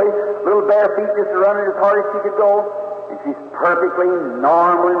 up the other way. Little bare feet just running as hard as she could go. And she's perfectly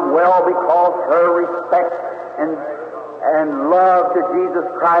normal and well because her respect and love to Jesus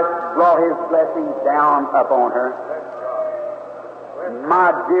Christ brought His blessings down upon her.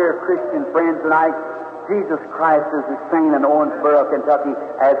 My dear Christian friends tonight, Jesus Christ is the same in Owensboro, Kentucky,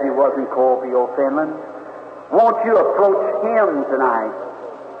 as He was in Coalfield, Finland. Won't you approach Him tonight,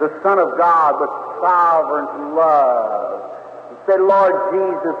 the Son of God, with sovereign love? Say, Lord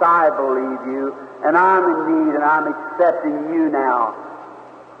Jesus, I believe you, and I'm in need, and I'm accepting you now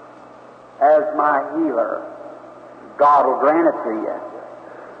as my healer. God will grant it to you.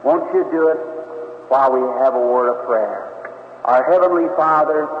 Won't you do it while we have a word of prayer? Our Heavenly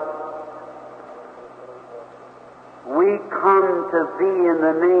Father, we come to Thee in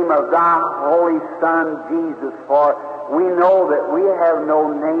the name of Thy Holy Son, Jesus, for we know that we have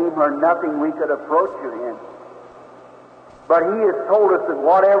no name or nothing we could approach you in. But He has told us that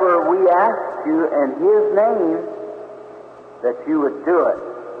whatever we ask you in His name, that you would do it.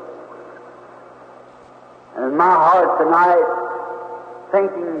 And in my heart tonight,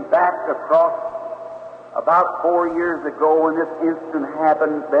 thinking back across about 4 years ago when this incident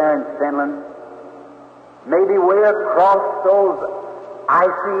happened there in Finland, maybe way across those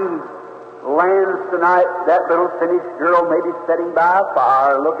icy lands tonight, that little Finnish girl may be sitting by a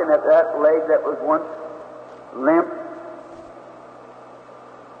fire looking at that leg that was once limp.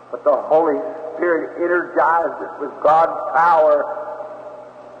 But the Holy Spirit energized it with God's power.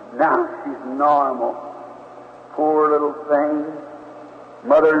 Now she's normal. Poor little thing.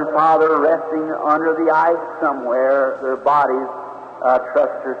 Mother and father resting under the ice somewhere. Their bodies, I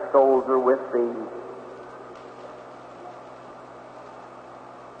trust their souls are with Thee.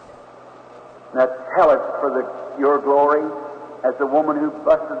 Now tell us for Your glory, as the woman who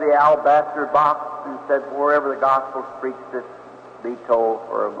busted the alabaster box and said, wherever the gospel's preached, this be told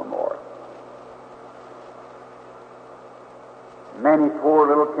for a memorial. Many poor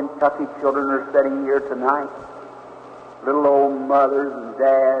little Kentucky children are sitting here tonight. Little old mothers and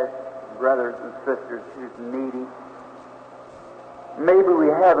dads, brothers and sisters who's needy. Maybe we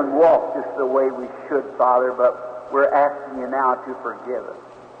haven't walked just the way we should, Father, but we're asking You now to forgive us.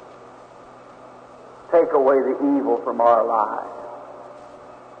 Take away the evil from our lives.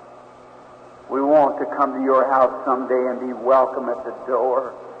 We want to come to Your house someday and be welcome at the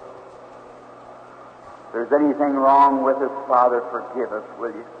door. If there's anything wrong with us, Father, forgive us,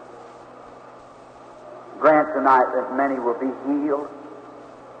 will You? Grant tonight that many will be healed,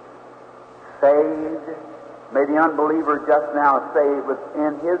 saved. May the unbeliever just now say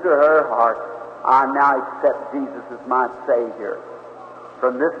within his or her heart, I now accept Jesus as my Savior.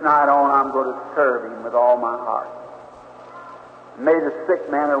 From this night on, I'm going to serve Him with all my heart. May the sick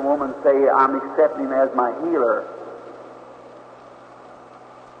man or woman say, I'm accepting Him as my healer.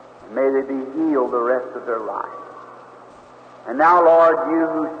 May they be healed the rest of their life. And now, Lord, You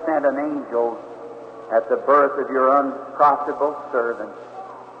who sent an angel at the birth of Your unprofitable servant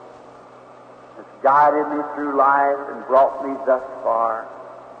has guided me through life and brought me thus far.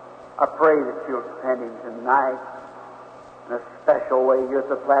 I pray that You'll send him tonight in a special way here at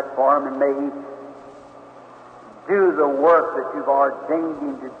the platform, and may he do the work that You've ordained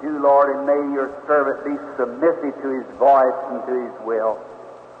him to do, Lord, and may Your servant be submissive to his voice and to his will.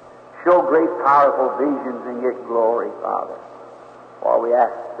 Show great, powerful visions and get glory, Father. For we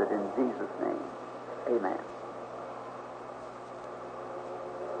ask it in Jesus' name. Amen.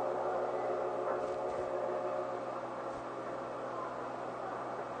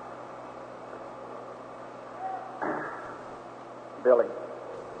 Billy,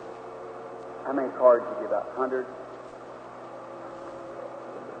 how many cards did you give out? 100?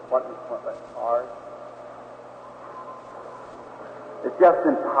 What cards? It's just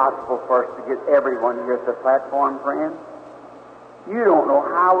impossible for us to get everyone here at the platform, friend. You don't know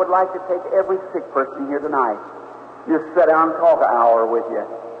how I would like to take every sick person here tonight. Just sit down and talk an hour with you,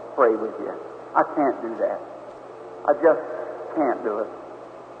 pray with you. I can't do that. I just can't do it.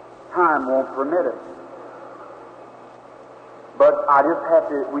 Time won't permit it. But I just have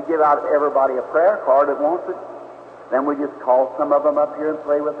to, we give out everybody a prayer card that wants it. Then we just call some of them up here and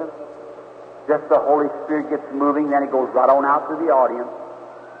pray with them. Just the Holy Spirit gets moving, then it goes right on out to the audience.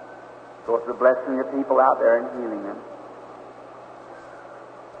 So it's a blessing to people out there and healing them.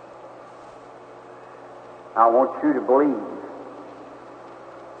 I want you to believe.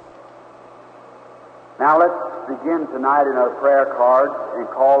 Now let's begin tonight in our prayer cards and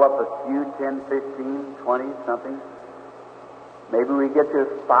call up a few, 10, 15, 20, something. Maybe we get to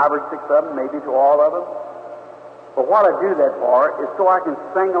 5 or 6 of them, maybe to all of them. But what I do that for is so I can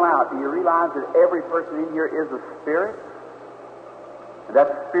single out. Do you realize that every person in here is a spirit? And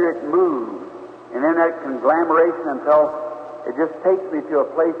that spirit moves. And in that conglomeration until it just takes me to a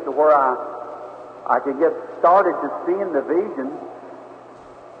place to where I can get started to seeing the vision.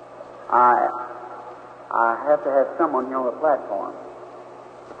 I have to have someone here on the platform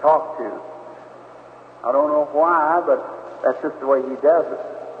to talk to. I don't know why, but that's just the way He does it.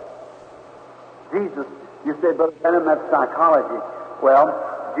 Jesus, you said, Brother Benham, that's psychology. Well,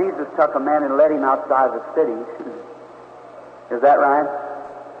 Jesus took a man and led him outside the city. Is that right?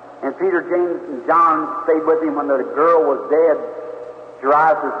 And Peter, James, and John stayed with him when the girl was dead,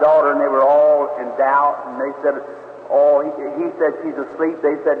 Jairus' daughter, and they were all in doubt. And they said, he said she's asleep.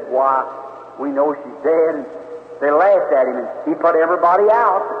 They said, why, we know she's dead. And they laughed at him, and he put everybody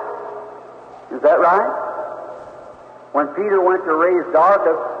out. Is that right? When Peter went to raise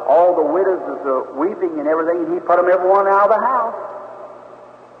Dorcas, all the widows was weeping and everything, and he put them everyone out of the house.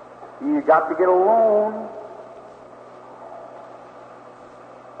 You got to get alone.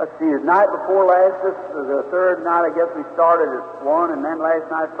 Let's see, the night before last, this was the third night, I guess we started at 1, and then last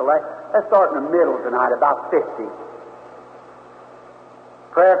night's the last. Let's start in the middle tonight, about 50.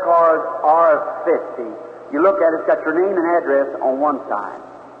 Prayer cards are 50. You look at it, it's got your name and address on one side.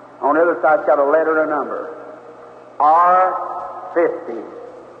 On the other side, it's got a letter and a number. R50.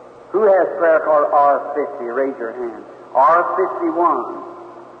 Who has prayer card R50? Raise your hand. R51,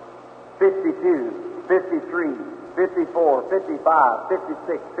 52, 53, 54, 55,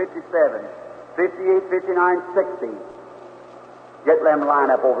 56, 57, 58, 59, 60. Get them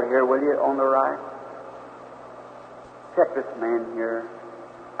line up over here, will you, on the right? Check this man here.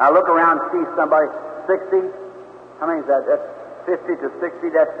 Now look around and see somebody. 60? How many is that? That's 50 to 60,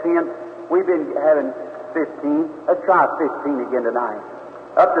 that's 10. We've been having 15. Let's try 15 again tonight.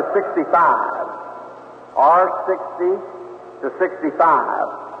 Up to 65. Or 60 to 65.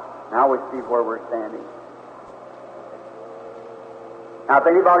 Now we see where we're standing. Now if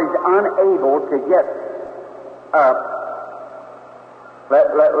anybody's unable to get up, let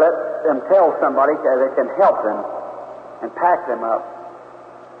them tell somebody that can help them and pack them up.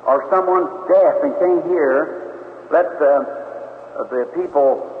 Or someone's deaf and can't hear, let the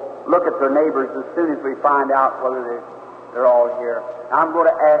people look at their neighbors as soon as we find out whether they're all here. I'm going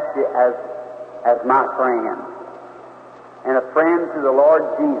to ask you as my friend and a friend to the Lord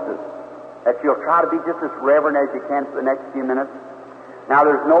Jesus that you'll try to be just as reverent as you can for the next few minutes. Now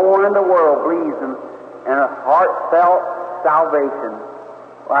there's no one in the world believes in a heartfelt salvation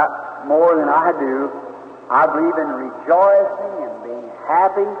more than I do. I believe in rejoicing and being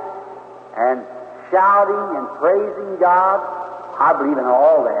happy and shouting and praising God. I believe in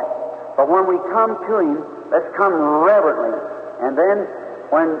all that. But when we come to Him, let's come reverently, and then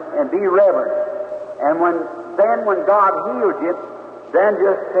be reverent. And when God heals you, then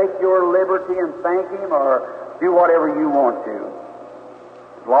just take your liberty and thank Him, or do whatever you want to.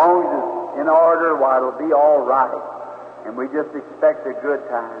 As long as it's in order, why, it'll be all right. And we just expect a good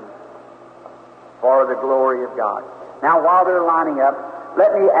time for the glory of God. Now, while they're lining up,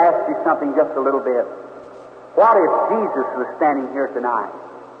 let me ask you something just a little bit. What if Jesus was standing here tonight?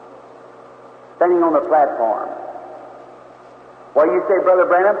 Standing on the platform. Well, you say, Brother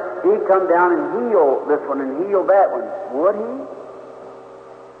Branham, He'd come down and heal this one and heal that one. Would He?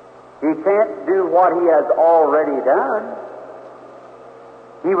 He can't do what He has already done.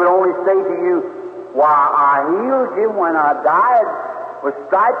 He would only say to you, why, I healed you when I died with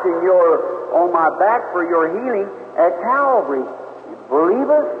stripes on my back for your healing at Calvary.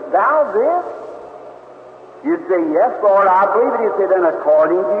 Believest thou this? You'd say, yes, Lord, I believe it. He'd say, then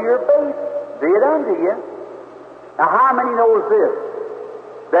according to your faith, be it unto you. Now, how many knows this?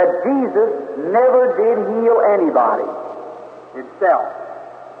 That Jesus never did heal anybody Himself.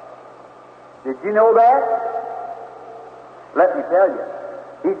 Did you know that? Let me tell you.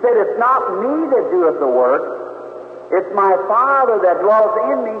 He said, it's not me that doeth the work, it's my Father that dwells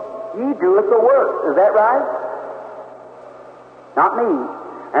in me, He doeth the work. Is that right? Not me.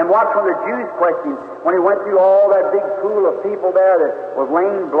 And watch when the Jews questioned, when He went through all that big pool of people there that was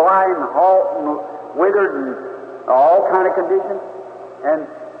lame, blind, halt, and withered, and all kind of conditions, and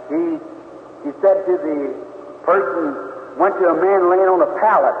He said to the person, went to a man laying on a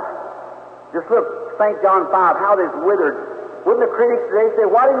pallet, just look, St. John 5, how this withered. Wouldn't the critics today say,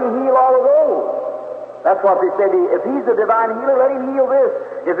 why didn't He heal all of those? That's what they said. If He's the divine healer, let Him heal this.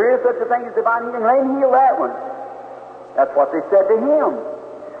 If there is such a thing as divine healing, let Him heal that one. That's what they said to Him.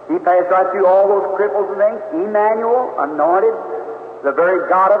 He passed right through all those cripples and things. Emmanuel, anointed, the very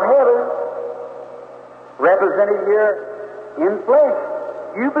God of heaven, represented here in flesh.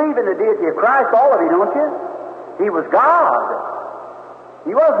 You believe in the deity of Christ, all of you, don't you? He was God.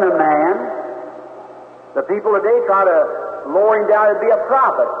 He wasn't a man. The people today try to lower Him down to be a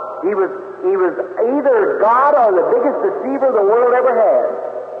prophet. He was either God or the biggest deceiver the world ever had.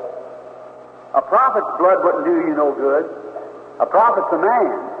 A prophet's blood wouldn't do you no good. A prophet's a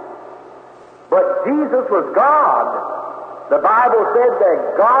man. But Jesus was God. The Bible said that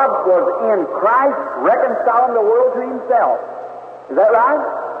God was in Christ reconciling the world to Himself. Is that right?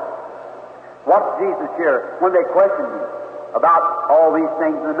 Watch Jesus here when they questioned Him about all these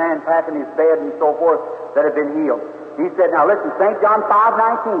things, and the man packing his bed and so forth that had been healed. He said, now listen, St. John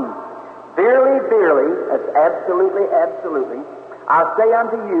 5:19, verily, verily, that's absolutely, absolutely, I say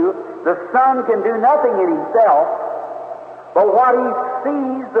unto you, the Son can do nothing in Himself, but what He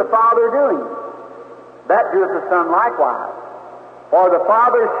sees the Father doing, that doeth the Son likewise. For the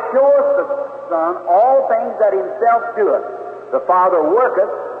Father showeth the Son all things that Himself doeth. The Father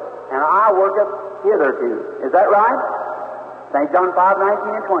worketh, and I worketh hitherto. Is that right? St. John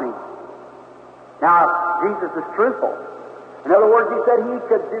 5:19 and 20. Now, Jesus is truthful. In other words, He said He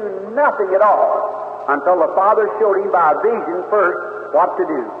could do nothing at all until the Father showed Him by a vision first what to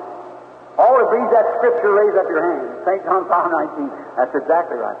do. All who read that Scripture, raise up your hand. St. John 5:19. That's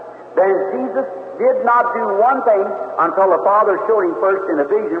exactly right. Then Jesus did not do one thing until the Father showed Him first in a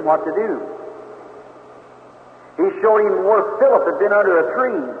vision what to do. He showed Him where Philip had been under a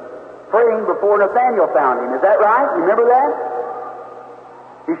tree praying before Nathanael found him. Is that right? You remember that?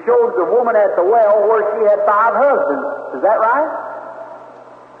 He showed the woman at the well where she had 5 husbands. Is that right?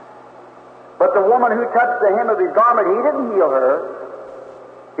 But the woman who touched the hem of his garment, he didn't heal her.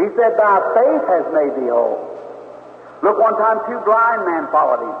 He said, thy faith has made thee whole. Look, one time 2 blind men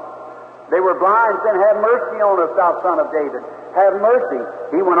followed him. They were blind, saying, have mercy on us, thou son of David. Have mercy.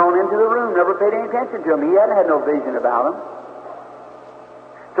 He went on into the room, never paid any attention to him. He hadn't had no vision about him.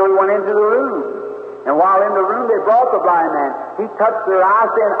 So he went into the room. And while in the room, they brought the blind man. He touched their eyes,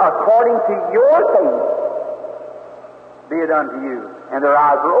 saying, according to your faith, be it unto you. And their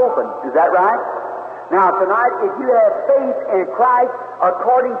eyes were opened. Is that right? Now, tonight, if you have faith in Christ,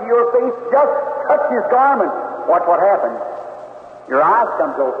 according to your faith, just touch his garment. Watch what happens. Your eyes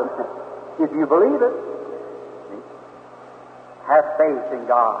comes open. If you believe it, have faith in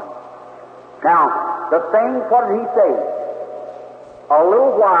God. Now, the things, what did he say? A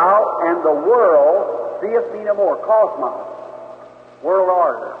little while, and the world seeth me no more. Cosmos, world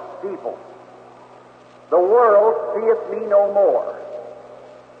order, people. The world seeth me no more.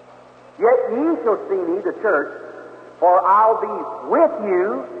 Yet ye shall see me, the church, for I'll be with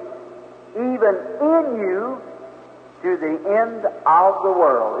you, even in you, to the end of the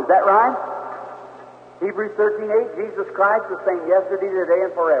world. Is that right? Hebrews 13:8, Jesus Christ the same yesterday, today,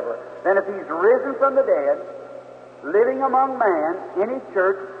 and forever. Then if he's risen from the dead, living among man in his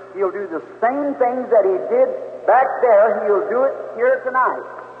church, he'll do the same things that he did back there, he'll do it here tonight.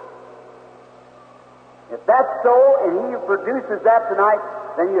 If that's so, and he produces that tonight,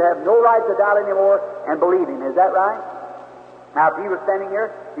 then you have no right to doubt anymore and believe him. Is that right? Now, if he was standing here,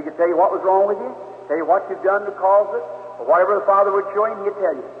 he could tell you what was wrong with you, tell you what you've done to cause it, or whatever the Father would show him, he'd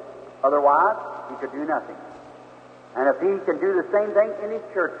tell you. Otherwise, he could do nothing. And if he can do the same thing in his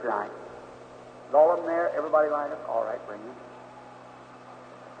church tonight, with all of them there, everybody lined up, all right, bring them.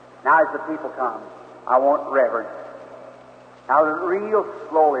 Now as the people come, I want reverence. Now real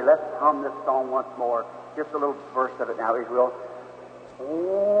slowly, let's hum this song once more. Just a little verse of it now, if you will.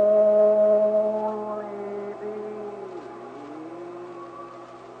 Only believe.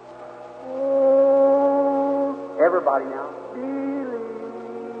 Oh, everybody now. Believe.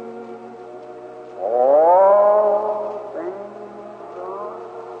 All things are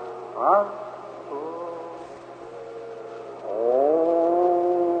possible. Only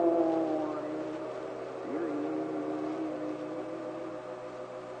believe.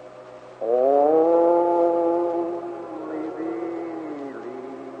 Only believe.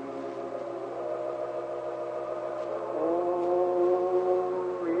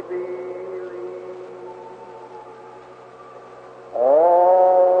 Only believe.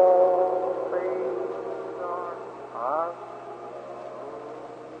 All things are possible.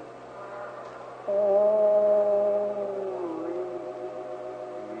 Only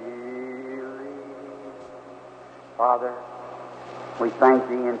believe. Father, we thank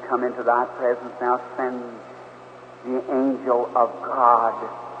Thee and come into Thy presence now. Send the angel of God.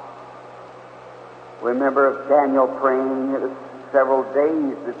 Remember Daniel praying. It was several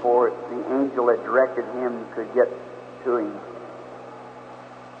days before the angel that directed him could get to him.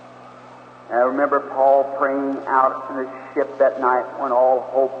 And I remember Paul praying out in the ship that night when all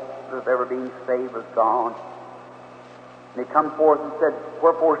hope of ever being saved was gone. And he come forth and said,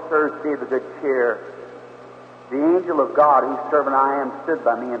 wherefore, sirs, be of a good cheer. The angel of God, whose servant I am, stood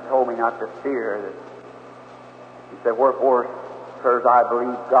by me and told me not to fear. He said, wherefore, sirs, I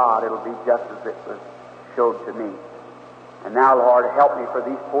believe God, it'll be just as it was showed to me. And now, Lord, help me for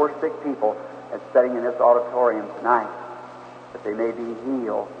these poor sick people that's sitting in this auditorium tonight, that they may be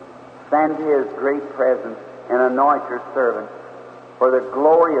healed. Send His great presence and anoint your servant for the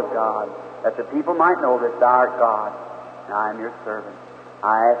glory of God, that the people might know that Thou art God, and I am your servant.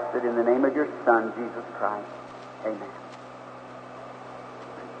 I ask it in the name of your Son, Jesus Christ. Amen.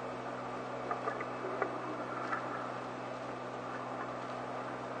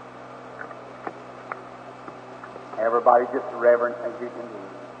 Everybody just reverent as you can be.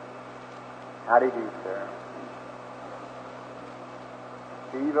 How do you do, sir?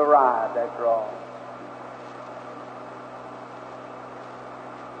 You've arrived after all.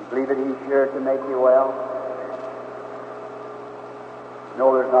 You believe that He's here to make you well?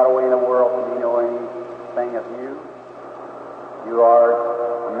 No, there's not a way in the world for me to know anything of you. You are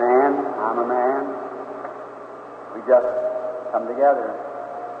a man, I'm a man. We just come together.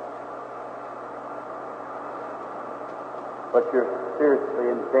 But you're seriously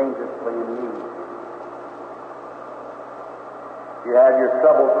and dangerously in need. You have your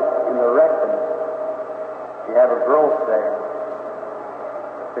troubles in the rectum. You have a growth there.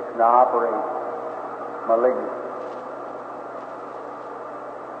 It's fixing to operate. Malignant.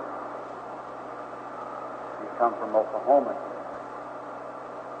 You come from Oklahoma.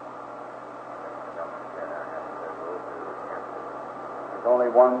 There's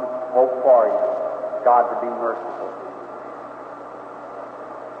only one hope for you, God to be merciful to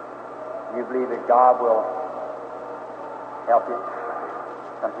you. You believe that God will help you?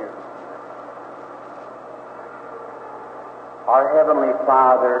 Come here. Our Heavenly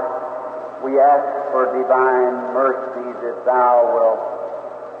Father, we ask for divine mercy that Thou wilt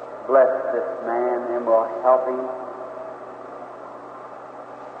bless this man and will help him.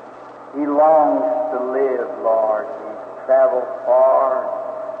 He longs to live, Lord. He's traveled far.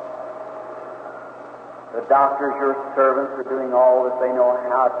 The doctors, your servants, are doing all that they know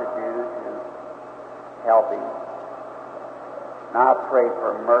how to do to help him. Now I pray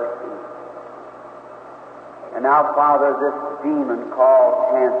for mercy. And now, Father, this demon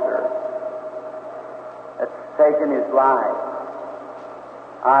called cancer that's taken his life,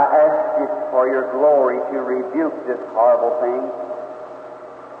 I ask you for your glory to rebuke this horrible thing,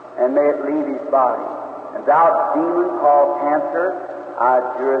 and may it leave his body. And thou demon called cancer, I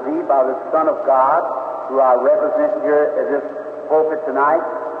adjure thee by the Son of God, who I represent here at this pulpit tonight,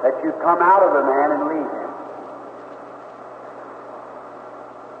 that you come out of the man and leave him.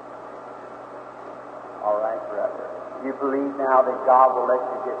 All right, brother. You believe now that God will let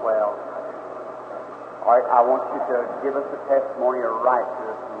you get well. All right, I want you to give us a testimony or write to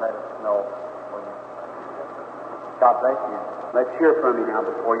us and let us know. God bless you. Let's hear from you now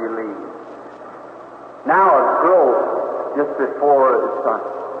before you leave. Now a growth just before the sun.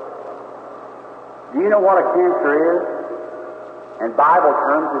 Do you know what a cancer is? In Bible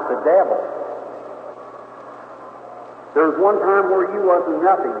terms, it's a devil. There was one time where you wasn't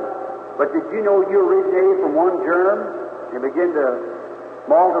nothing. But did you know you originated from one germ and begin to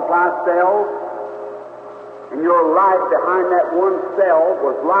multiply cells? And your life behind that one cell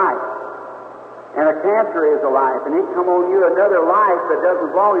was life. And a cancer is a life. And it come on you another life that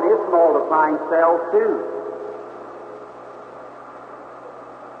doesn't belong to its multiplying cells too.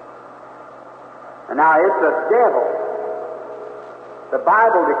 And now it's a devil. The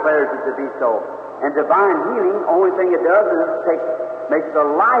Bible declares it to be so. And divine healing, only thing it does is makes the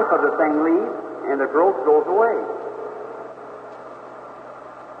life of the thing leave, and the growth goes away.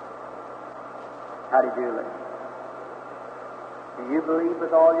 How do you do it? Do you believe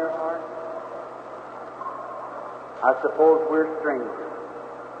with all your heart? I suppose we're strangers.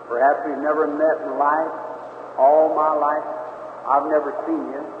 Perhaps we've never met in life. All my life, I've never seen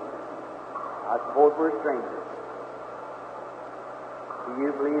you. I suppose we're strangers. Do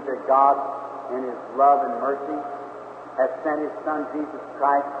you believe that God, in His love and mercy, has sent His Son, Jesus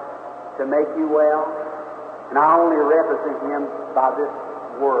Christ, to make you well? And I only represent Him by this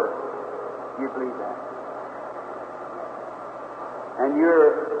word. Do you believe that? And you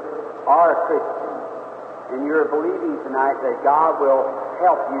are a Christian, and you're believing tonight that God will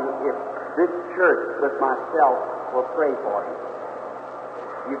help you if this church with myself will pray for you.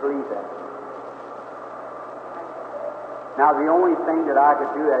 Do you believe that? Now, the only thing that I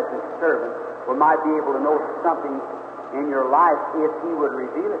could do as His servant might be able to know something in your life if He would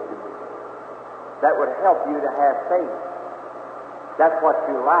reveal it to you. That would help you to have faith. That's what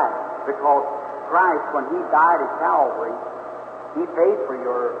you lack, because Christ, when He died at Calvary, He paid for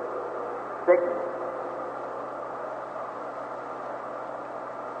your sickness.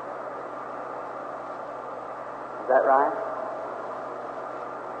 Is that right?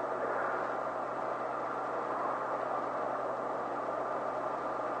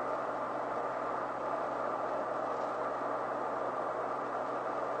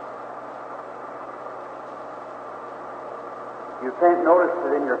 You can't notice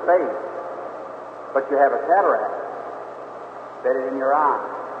it in your face, but you have a cataract embedded in your eye.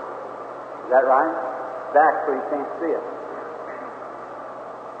 Is that right? Back so you can't see it.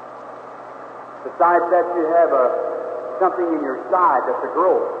 Besides that, you have something in your side that's a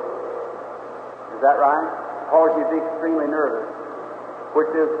growth. Is that right? It causes you to be extremely nervous, which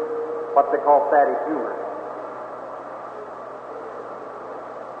is what they call fatty tumor.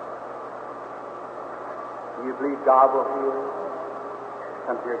 Do you believe God will heal you?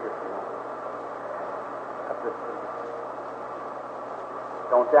 Come here just a moment. Up this way.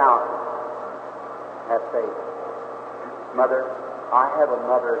 Don't doubt. Have faith. Mother, I have a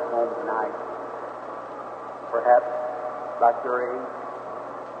mother at home tonight. Perhaps like your age.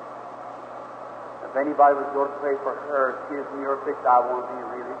 If anybody was going to pray for her, excuse me, your fix, I want to be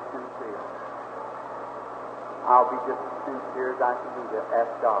really sincere. I'll be just as sincere as I can be to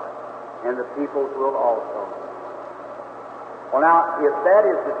ask God. And the peoples will also. Well, now, if that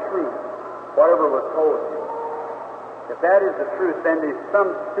is the truth, whatever was told you, if that is the truth, then there's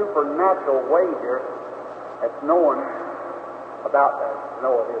some supernatural way here that's known about that.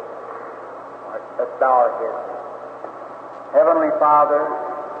 No, it isn't. All right, let's bow our heads. Heavenly Father,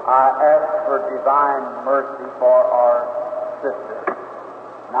 I ask for divine mercy for our sister.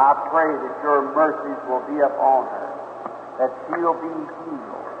 And I pray that your mercies will be upon her, that she'll be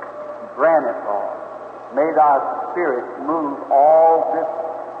healed. Grant it, Lord. May thy Spirit move all this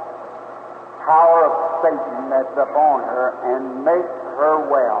power of Satan that's upon her and make her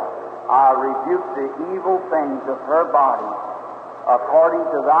well. I rebuke the evil things of her body according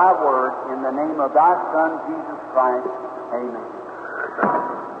to thy word in the name of thy Son, Jesus Christ. Amen.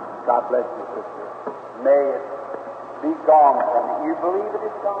 God bless you, sister. May it be gone from you. You believe it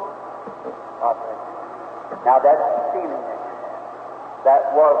is gone? God bless you. Now that's the feeling that you have. That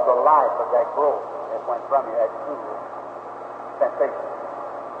was the life of that growth that went from you, that cool sensation.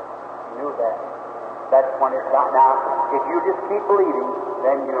 You knew that. That's when it's got. Now, if you just keep believing,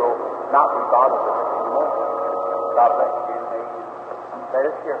 then you'll not be bothered with it anymore. God bless you. May you let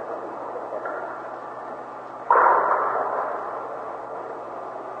us hear from you.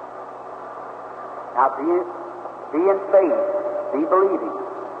 Now, be in faith, be believing.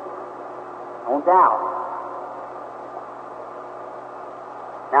 Don't doubt.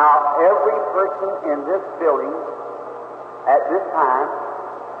 Now, every person in this building at this time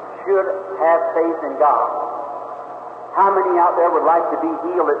should have faith in God. How many out there would like to be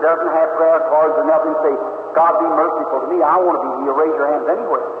healed that doesn't have prayer cards or nothing? Say, God be merciful to me. I want to be healed. Raise your hands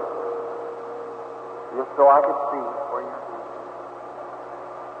anywhere. Just so I could see where you're at.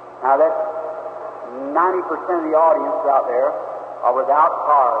 Now, that's 90% of the audience out there are without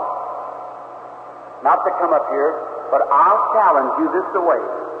cards. Not to come up here, but I'll challenge you this way.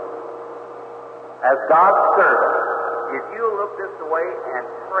 As God's servant, if you look this way and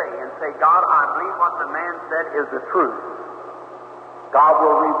pray and say, God, I believe what the man said is the truth, God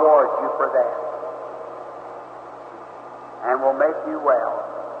will reward you for that and will make you well.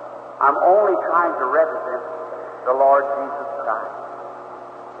 I'm only trying to represent the Lord Jesus Christ.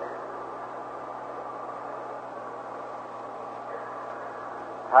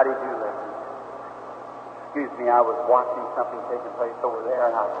 How do you do that? Excuse me, I was watching something taking place over there,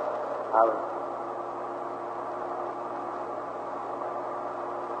 and I was...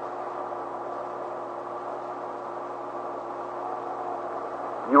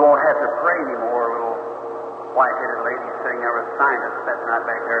 You won't have to pray anymore, little white-headed lady sitting there with sinus sitting right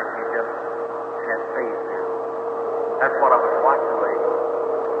back there if you just had faith there. That's what I was watching, lady.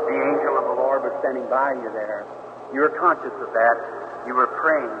 The angel of the Lord was standing by you there. You were conscious of that. You were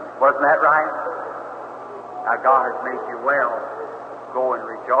praying. Wasn't that right? Now God has made you well. Go and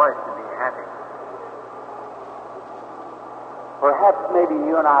rejoice and be happy. Perhaps maybe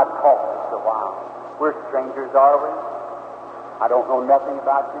you and I have talked just a while. We're strangers, are we? I don't know nothing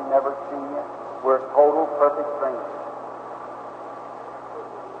about you, never seen you. We're total, perfect strangers.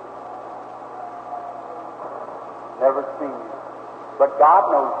 Never seen you. But God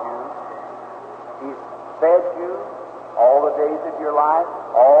knows you. He's fed you all the days of your life,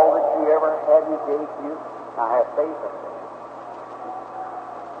 all that you ever had He gave you. Now have faith in it.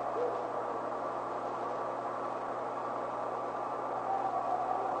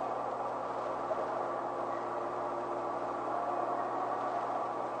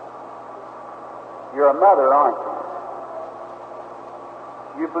 You're a mother, aren't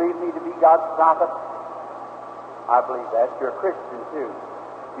you? You believe me to be God's prophet? I believe that. You're a Christian, too.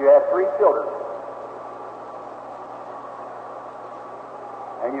 You have 3 children.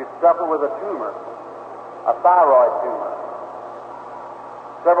 And you suffer with a tumor, a thyroid tumor.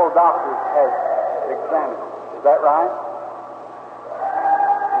 Several doctors have examined it. Is that right?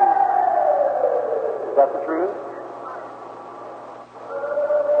 Is that the truth?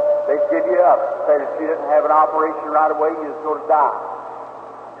 They give you up. Say that you didn't have an operation right away, you just go to die.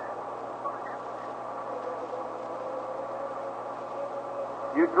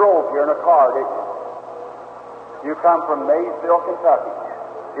 You drove here in a car, didn't you? You come from Maysville, Kentucky.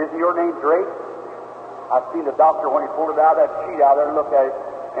 Isn't your name Drake? I've seen the doctor when he pulled it out of that sheet out there and looked at it.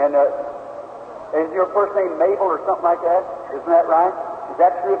 And is your first name Mabel or something like that? Isn't that right? Is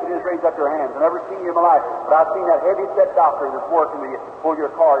that true? If it is, raise up your hands. I've never seen you in my life, but I've seen that heavy-set doctor that's working with you pull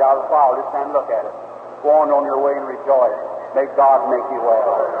your card out of the file. Just stand and look at it. Go on your way and rejoice. May God make you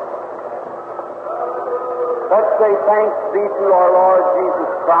well. Let's say thanks be to our Lord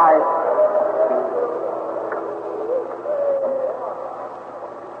Jesus Christ.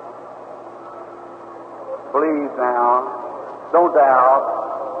 Believe now. Don't doubt.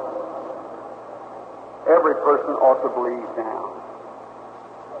 Every person ought to believe now.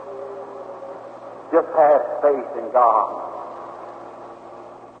 Just have faith in God.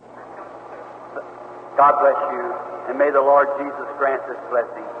 God bless you, and may the Lord Jesus grant this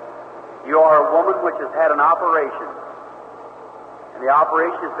blessing. You are a woman which has had an operation, And the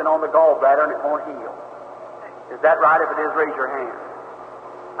operation has been on the gallbladder and it won't heal. Is that right? If it is, raise your hand.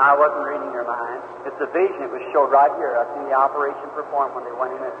 I wasn't reading your mind. It's a vision. It was showed right here. I've seen the operation performed when they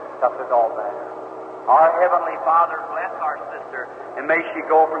went in and took the gallbladder. Our Heavenly Father, bless our sister, and may she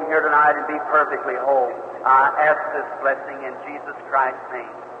go from here tonight and be perfectly whole. I ask this blessing in Jesus Christ's name.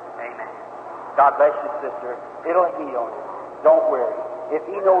 Amen. God bless you, sister. It'll heal you. Don't worry. If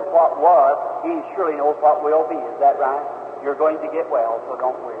He knows what was, He surely knows what will be. Is that right? You're going to get well, so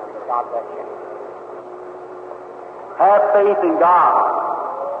don't worry. God bless you. Have faith in God.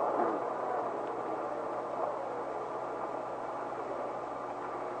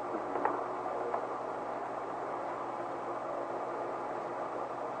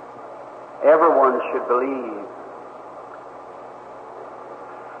 Everyone should believe.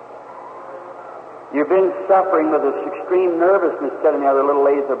 You've been suffering with this extreme nervousness sitting there, the little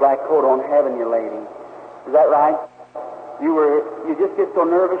lady with the black coat on, haven't you, lady? Is that right? You just get so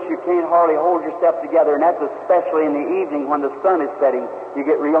nervous you can't hardly hold yourself together, and that's especially in the evening when the sun is setting. You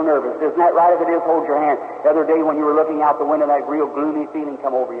get real nervous. Isn't that right? If it is, hold your hand. The other day when you were looking out the window, that real gloomy feeling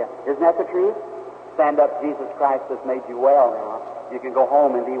come over you. Isn't that the truth? Stand up. Jesus Christ has made you well now. You can go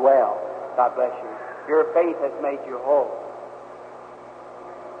home and be well. God bless you. Your faith has made you whole.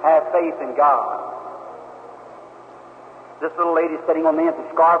 Have faith in God. This little lady sitting on me with a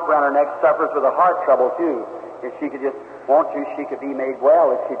scarf around her neck suffers with a heart trouble, too. If she could just want to, she could be made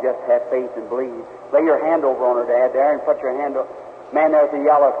well if she just had faith and believe. Lay your hand over on her, Dad, there, and put your hand over. Man, there's the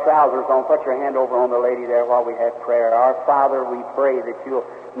yellow trousers on. Put your hand over on the lady there while we have prayer. Our Father, we pray that you'll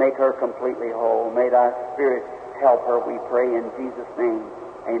make her completely whole. May thy Spirit help her, we pray in Jesus' name.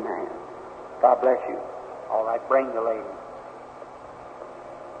 Amen. God bless you. All right, bring the lady.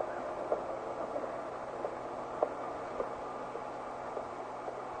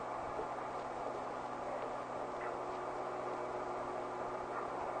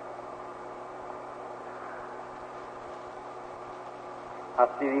 I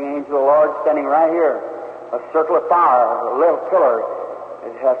see the angel of the Lord standing right here. A circle of fire, a little pillar.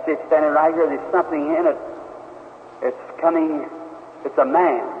 I see it standing right here. There's something in it. It's coming. It's a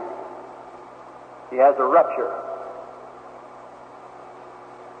man. He has a rupture.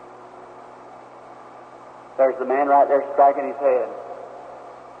 There's the man right there striking his head.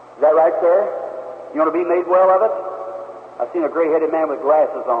 Is that right, sir? You want to be made well of it? I've seen a gray-headed man with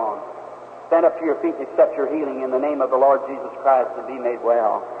glasses on. Stand up to your feet and accept your healing in the name of the Lord Jesus Christ and be made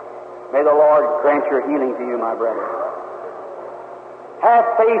well. May the Lord grant your healing to you, my brother. Have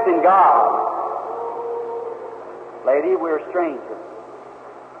faith in God. Lady, we're strangers.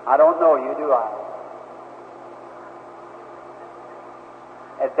 I don't know you, do I?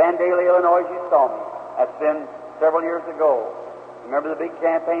 At Vandalia, Illinois, you saw me. That's been several years ago. Remember the big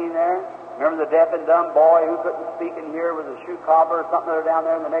campaign there? Remember the deaf and dumb boy who couldn't speak in here with a shoe cobbler or something that down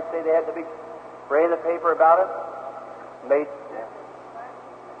there, and the next day they had the big spray in the paper about it?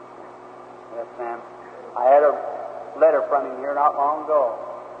 Yes, ma'am. I had a letter from him here not long ago.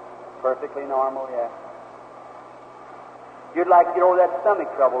 Perfectly normal, yes. You'd like to get over that stomach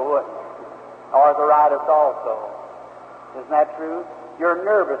trouble, wouldn't you? Arthritis also. Isn't that true? You're a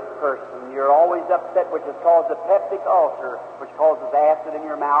nervous person. You're always upset, which is called the peptic ulcer, which causes acid in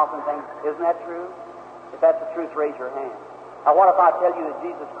your mouth and things. Isn't that true? If that's the truth, raise your hand. Now, what if I tell you that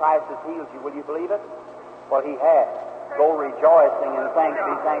Jesus Christ has healed you? Will you believe it? Well, He has. Go rejoicing and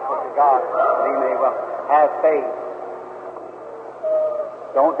be thankful to God. He may well have faith.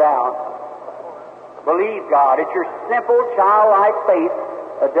 Don't doubt. Believe God. It's your simple, childlike faith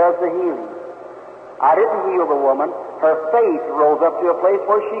that does the healing. I didn't heal the woman. Her faith rose up to a place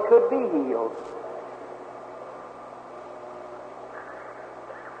where she could be healed.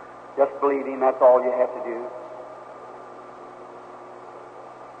 Just believe Him. That's all you have to do.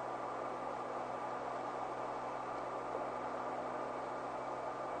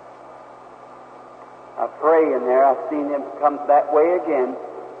 I pray in there. I've seen Him come that way again.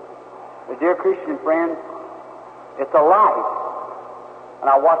 But dear Christian friends, it's a light. And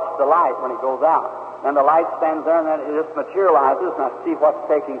I watch the light when it goes out. And the light stands there and then it just materializes and I see what's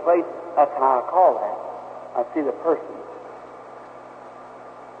taking place. That's how I call that. I see the person.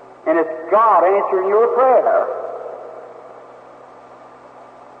 And it's God answering your prayer.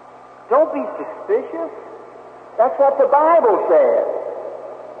 Don't be suspicious. That's what the Bible says.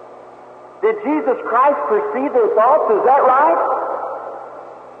 Did Jesus Christ perceive their thoughts? Is that right?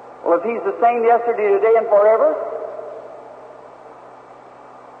 Well, if He's the same yesterday, today, and forever,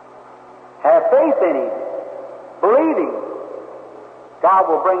 have faith in Him. Believe Him. God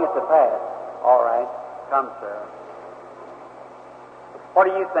will bring it to pass. All right. Come, sir. What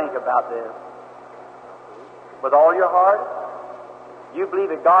do you think about this? With all your heart? You believe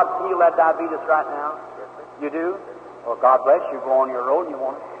that God's healed that diabetes right now? You do? Well, God bless you. Go on your road, and you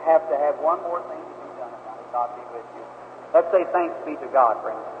won't have to have one more thing to be done about it. God be with you. Let's say thanks be to God,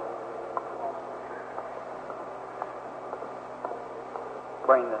 friends.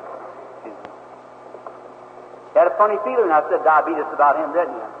 Bring this. You had a funny feeling when I said diabetes about him,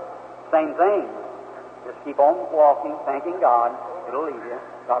 didn't you? Same thing. Just keep on walking, thanking God. It'll leave you.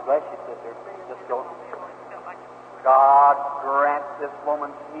 God bless you, sister. Just go. God grant this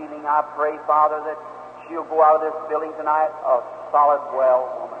woman's healing. I pray, Father, that she'll go out of this building tonight a solid, well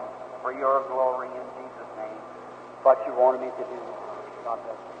woman for your glory in Jesus' name. What you wanted me to do. God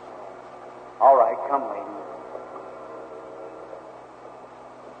bless you. All right, come, lady.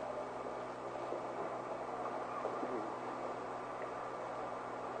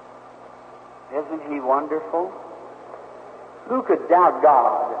 Isn't He wonderful? Who could doubt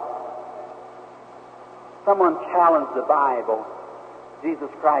God? Someone challenged the Bible. Jesus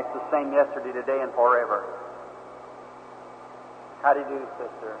Christ the same yesterday, today, and forever. How do you do,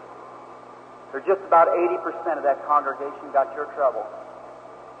 sister? There's just about 80% of that congregation got your trouble.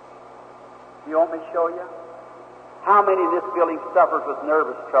 You want me to show you? How many in this building suffers with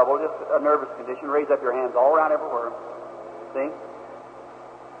nervous trouble, just a nervous condition? Raise up your hands all around everywhere. See?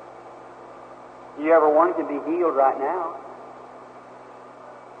 You ever one can be healed right now.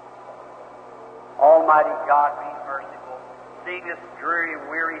 Almighty God, be merciful. Seeing this dreary,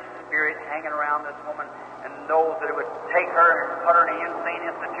 weary spirit hanging around this woman, and knows that it would take her and put her in an insane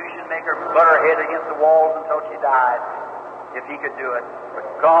institution, make her butt her head against the walls until she died, if He could do it. But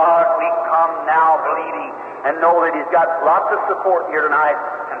God, we come now believing and know that He's got lots of support here tonight.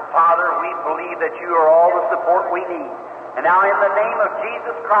 And Father, we believe that You are all the support we need. And now in the name of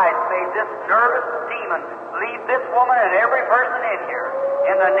Jesus Christ, may this nervous demon leave this woman and every person in here.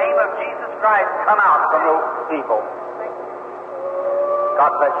 In the name of Jesus Christ, come out from those people.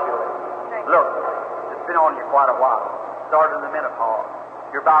 God bless you. Look, it's been on you quite a while. Started in the menopause.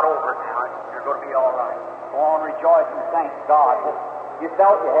 You're about over it now. You're going to be all right. Go on, rejoice and thank God. You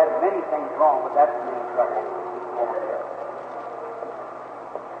felt you had many things wrong, but that's the main trouble.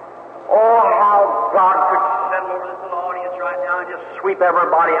 Oh, how God could settle over this little audience right now and just sweep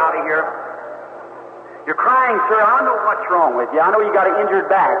everybody out of here. You're crying, sir. I know what's wrong with you. I know you got an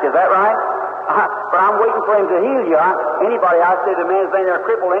injured back. Is that right? But I'm waiting for Him to heal you. Anybody, I say the man's laying there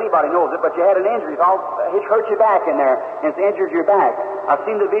crippled, anybody knows it, but you had an injury. It's hurt your back in there, and it's injured your back. I've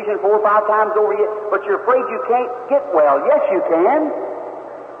seen the vision 4 or 5 times over you, but you're afraid you can't get well. Yes, you can.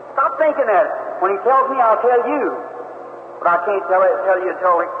 Stop thinking that. When He tells me, I'll tell you. But I can't tell you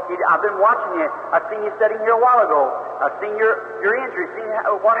until I've been watching you. I've seen you sitting here a while ago. I've seen your injury, seen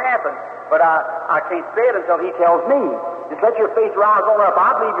what happened. But I can't say it until He tells me. Just let your faith rise on up.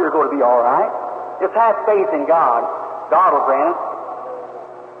 I believe you're going to be all right. Just have faith in God. God will grant it.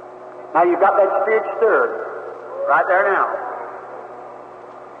 Now you've got that spirit stirred. Right there now.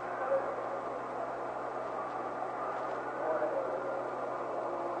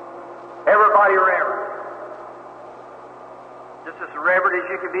 Everybody reverent. Just as reverent as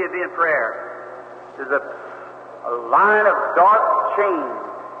you can be in prayer. There's a line of dark chains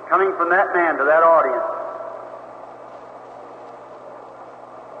coming from that man to that audience.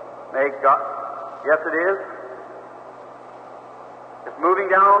 May God, yes it is. It's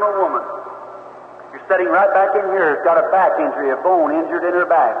moving down on a woman. You're sitting right back in here. It's got a back injury, a bone injured in her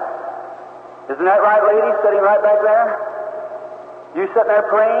back. Isn't that right, lady? Sitting right back there? You sitting there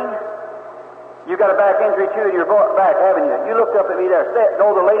praying? You got a back injury too in your back, haven't you? You looked up at me there.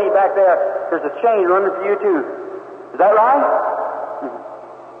 No, the lady back there, there's a chain running for you too. Is that right?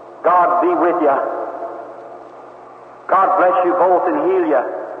 God be with you. God bless you both and heal you.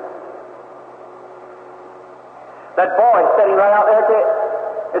 That boy sitting right out there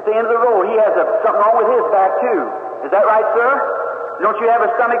at the end of the road, he has something wrong with his back too. Is that right, sir? Don't you have a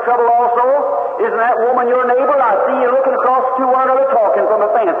stomach trouble also? Isn't that woman your neighbor? I see you looking across to one another talking from the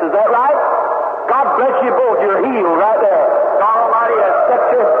fence. Is that right? God bless you both. You're healed right there. God Almighty has set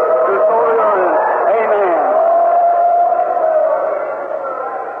you to soul of your earth. Amen.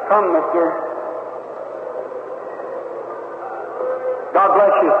 Come, mister. God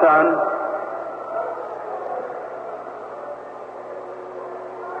bless you, son.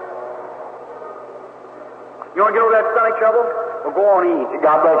 You want to get over that stomach trouble? Well, go on eat.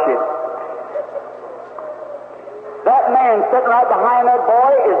 God bless you. That man sitting right behind that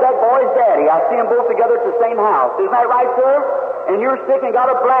boy is that boy's daddy. I see them both together at the same house. Isn't that right, sir? And you're sick and got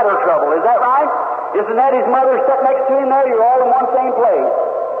a bladder trouble. Is that right? Isn't that his mother sitting next to him there? You're all in one same place.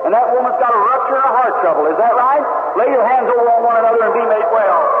 And that woman's got a rupture and a heart trouble. Is that right? Lay your hands over on one another and be made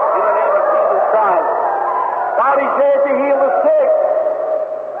well. In the name of Jesus Christ. God is here to heal the sick.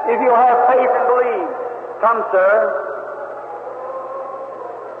 If you'll have faith and believe. Come, sir.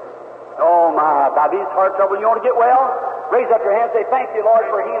 Oh, my. By these heart troubles, you want to get well? Raise up your hands and say, thank you, Lord,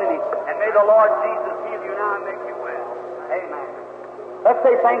 for healing me. And may the Lord Jesus heal you now and make you well. Amen. Let's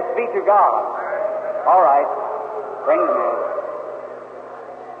say thanks be to God. All right. Bring them in.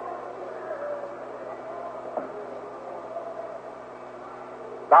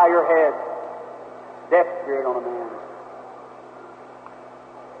 Bow your head. Deaf spirit on a man.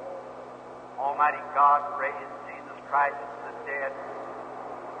 Almighty God, praise Jesus Christ to the dead.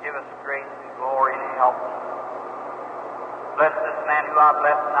 Give us grace and glory and help. Bless this man who I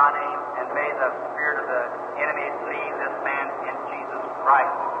bless in thy name, and may the spirit of the enemy leave this man in Jesus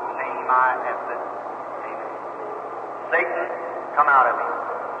Christ, whose name I have said. Amen. Satan, come out of him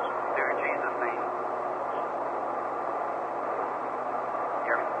through Jesus' name.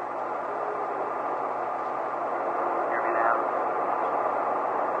 Hear me? Hear me now?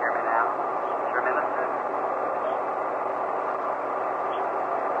 Hear me now? Sure, minister?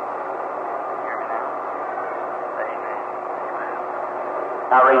 Hear me now? Amen. Amen.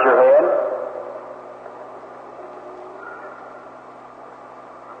 Now raise your head.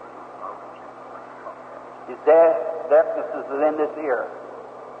 His deafness is in this ear.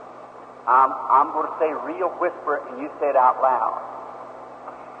 I'm going to say real whisper, and you say it out loud.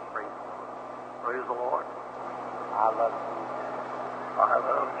 Praise the Lord. I love you. I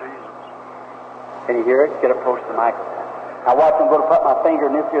love Jesus. Can you hear it? Get approach the microphone. Now watch, I'm going to put my finger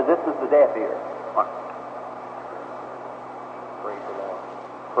in this ear. This is the deaf ear. Praise the Lord.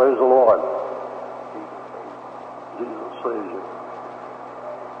 Praise the Lord. Jesus saves you.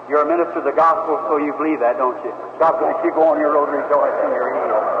 You're a minister of the gospel, so you believe that, don't you? God bless you. Go on your road rejoicing. You're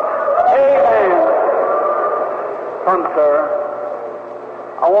healed. Amen. Come, sir.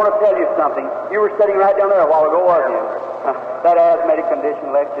 I want to tell you something. You were sitting right down there a while ago, wasn't you? That asthmatic condition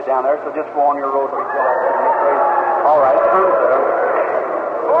left you down there, so just go on your road rejoicing. All right, come, sir.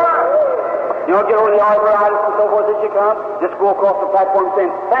 You don't get over the arthritis and so forth as you come. Just go across the platform saying,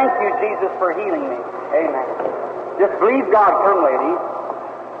 thank you, Jesus, for healing me. Amen. Just believe God. Come, lady.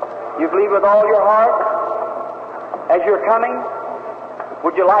 You believe with all your heart? As you're coming,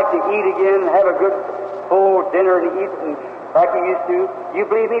 would you like to eat again and have a good full dinner and eat like you used to? You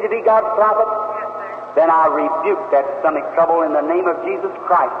believe me to be God's prophet? Yes, sir. Then I rebuke that stomach trouble in the name of Jesus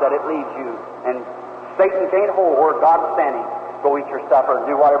Christ that it leaves you. And Satan can't hold where God's standing. Go eat your supper and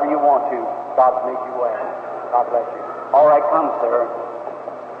do whatever you want to. God's made you well. God bless you. All right, come, sir.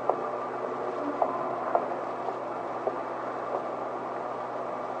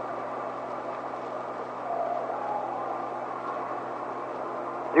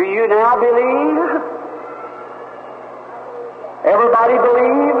 Do you now believe? Everybody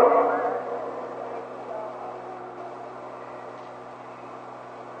believe?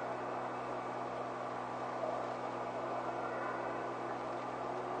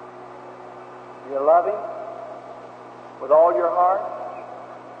 You love Him with all your heart?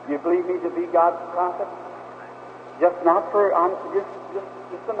 You believe me to be God's prophet? Just not for, I'm just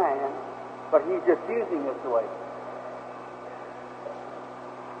a man, but He's just using this way.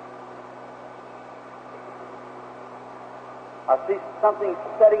 I see something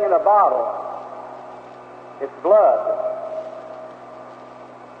setting in a bottle. It's blood.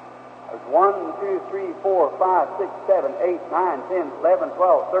 There's 1, 2, 3, 4, 5, 6, 7, 8, 9, 10, 11,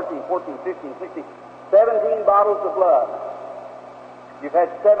 12, 13, 14, 15, 16, 17 bottles of blood. You've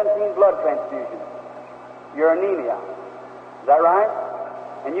had 17 blood transfusions. You're anemia. Is that right?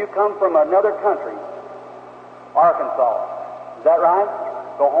 And you come from another country, Arkansas. Is that right?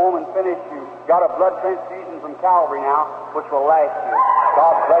 Go home and finish. You got a blood transfusion from Calvary now, which will last you.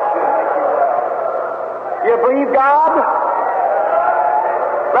 God bless you and make you well. You believe God?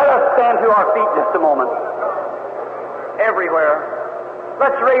 Let us stand to our feet just a moment. Everywhere.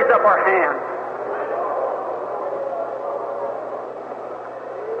 Let's raise up our hands.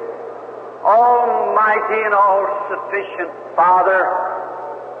 Almighty and all-sufficient Father,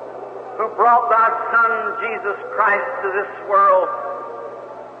 who brought thy Son, Jesus Christ, to this world,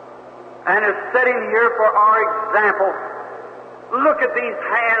 and is sitting here for our example. Look at these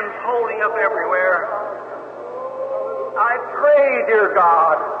hands holding up everywhere. I pray, dear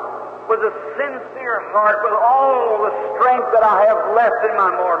God, with a sincere heart, with all the strength that I have left in my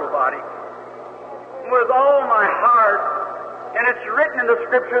mortal body, with all my heart, and it's written in the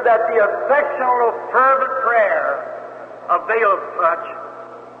Scripture that the affectionate, fervent prayer availeth much.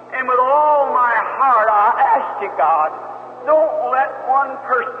 And with all my heart, I ask you, God, don't let one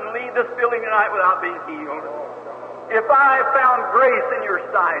person leave this building tonight without being healed. If I have found grace in your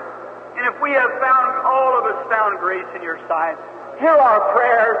sight, and if we have found, all of us found grace in your sight, Hear our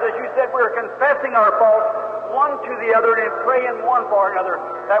prayers, as you said, we're confessing our faults one to the other and praying one for another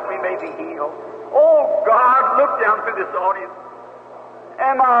that we may be healed. Oh God, look down through this audience.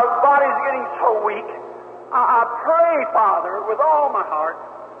 And my body's getting so weak. I pray, Father, with all my heart,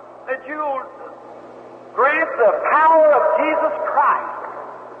 that you'll grant the power of Jesus Christ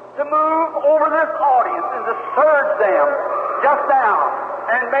to move over this audience and to surge them just now.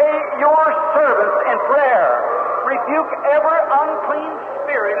 And may your servants in prayer rebuke every unclean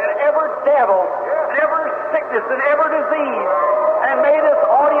spirit and every devil and every sickness and every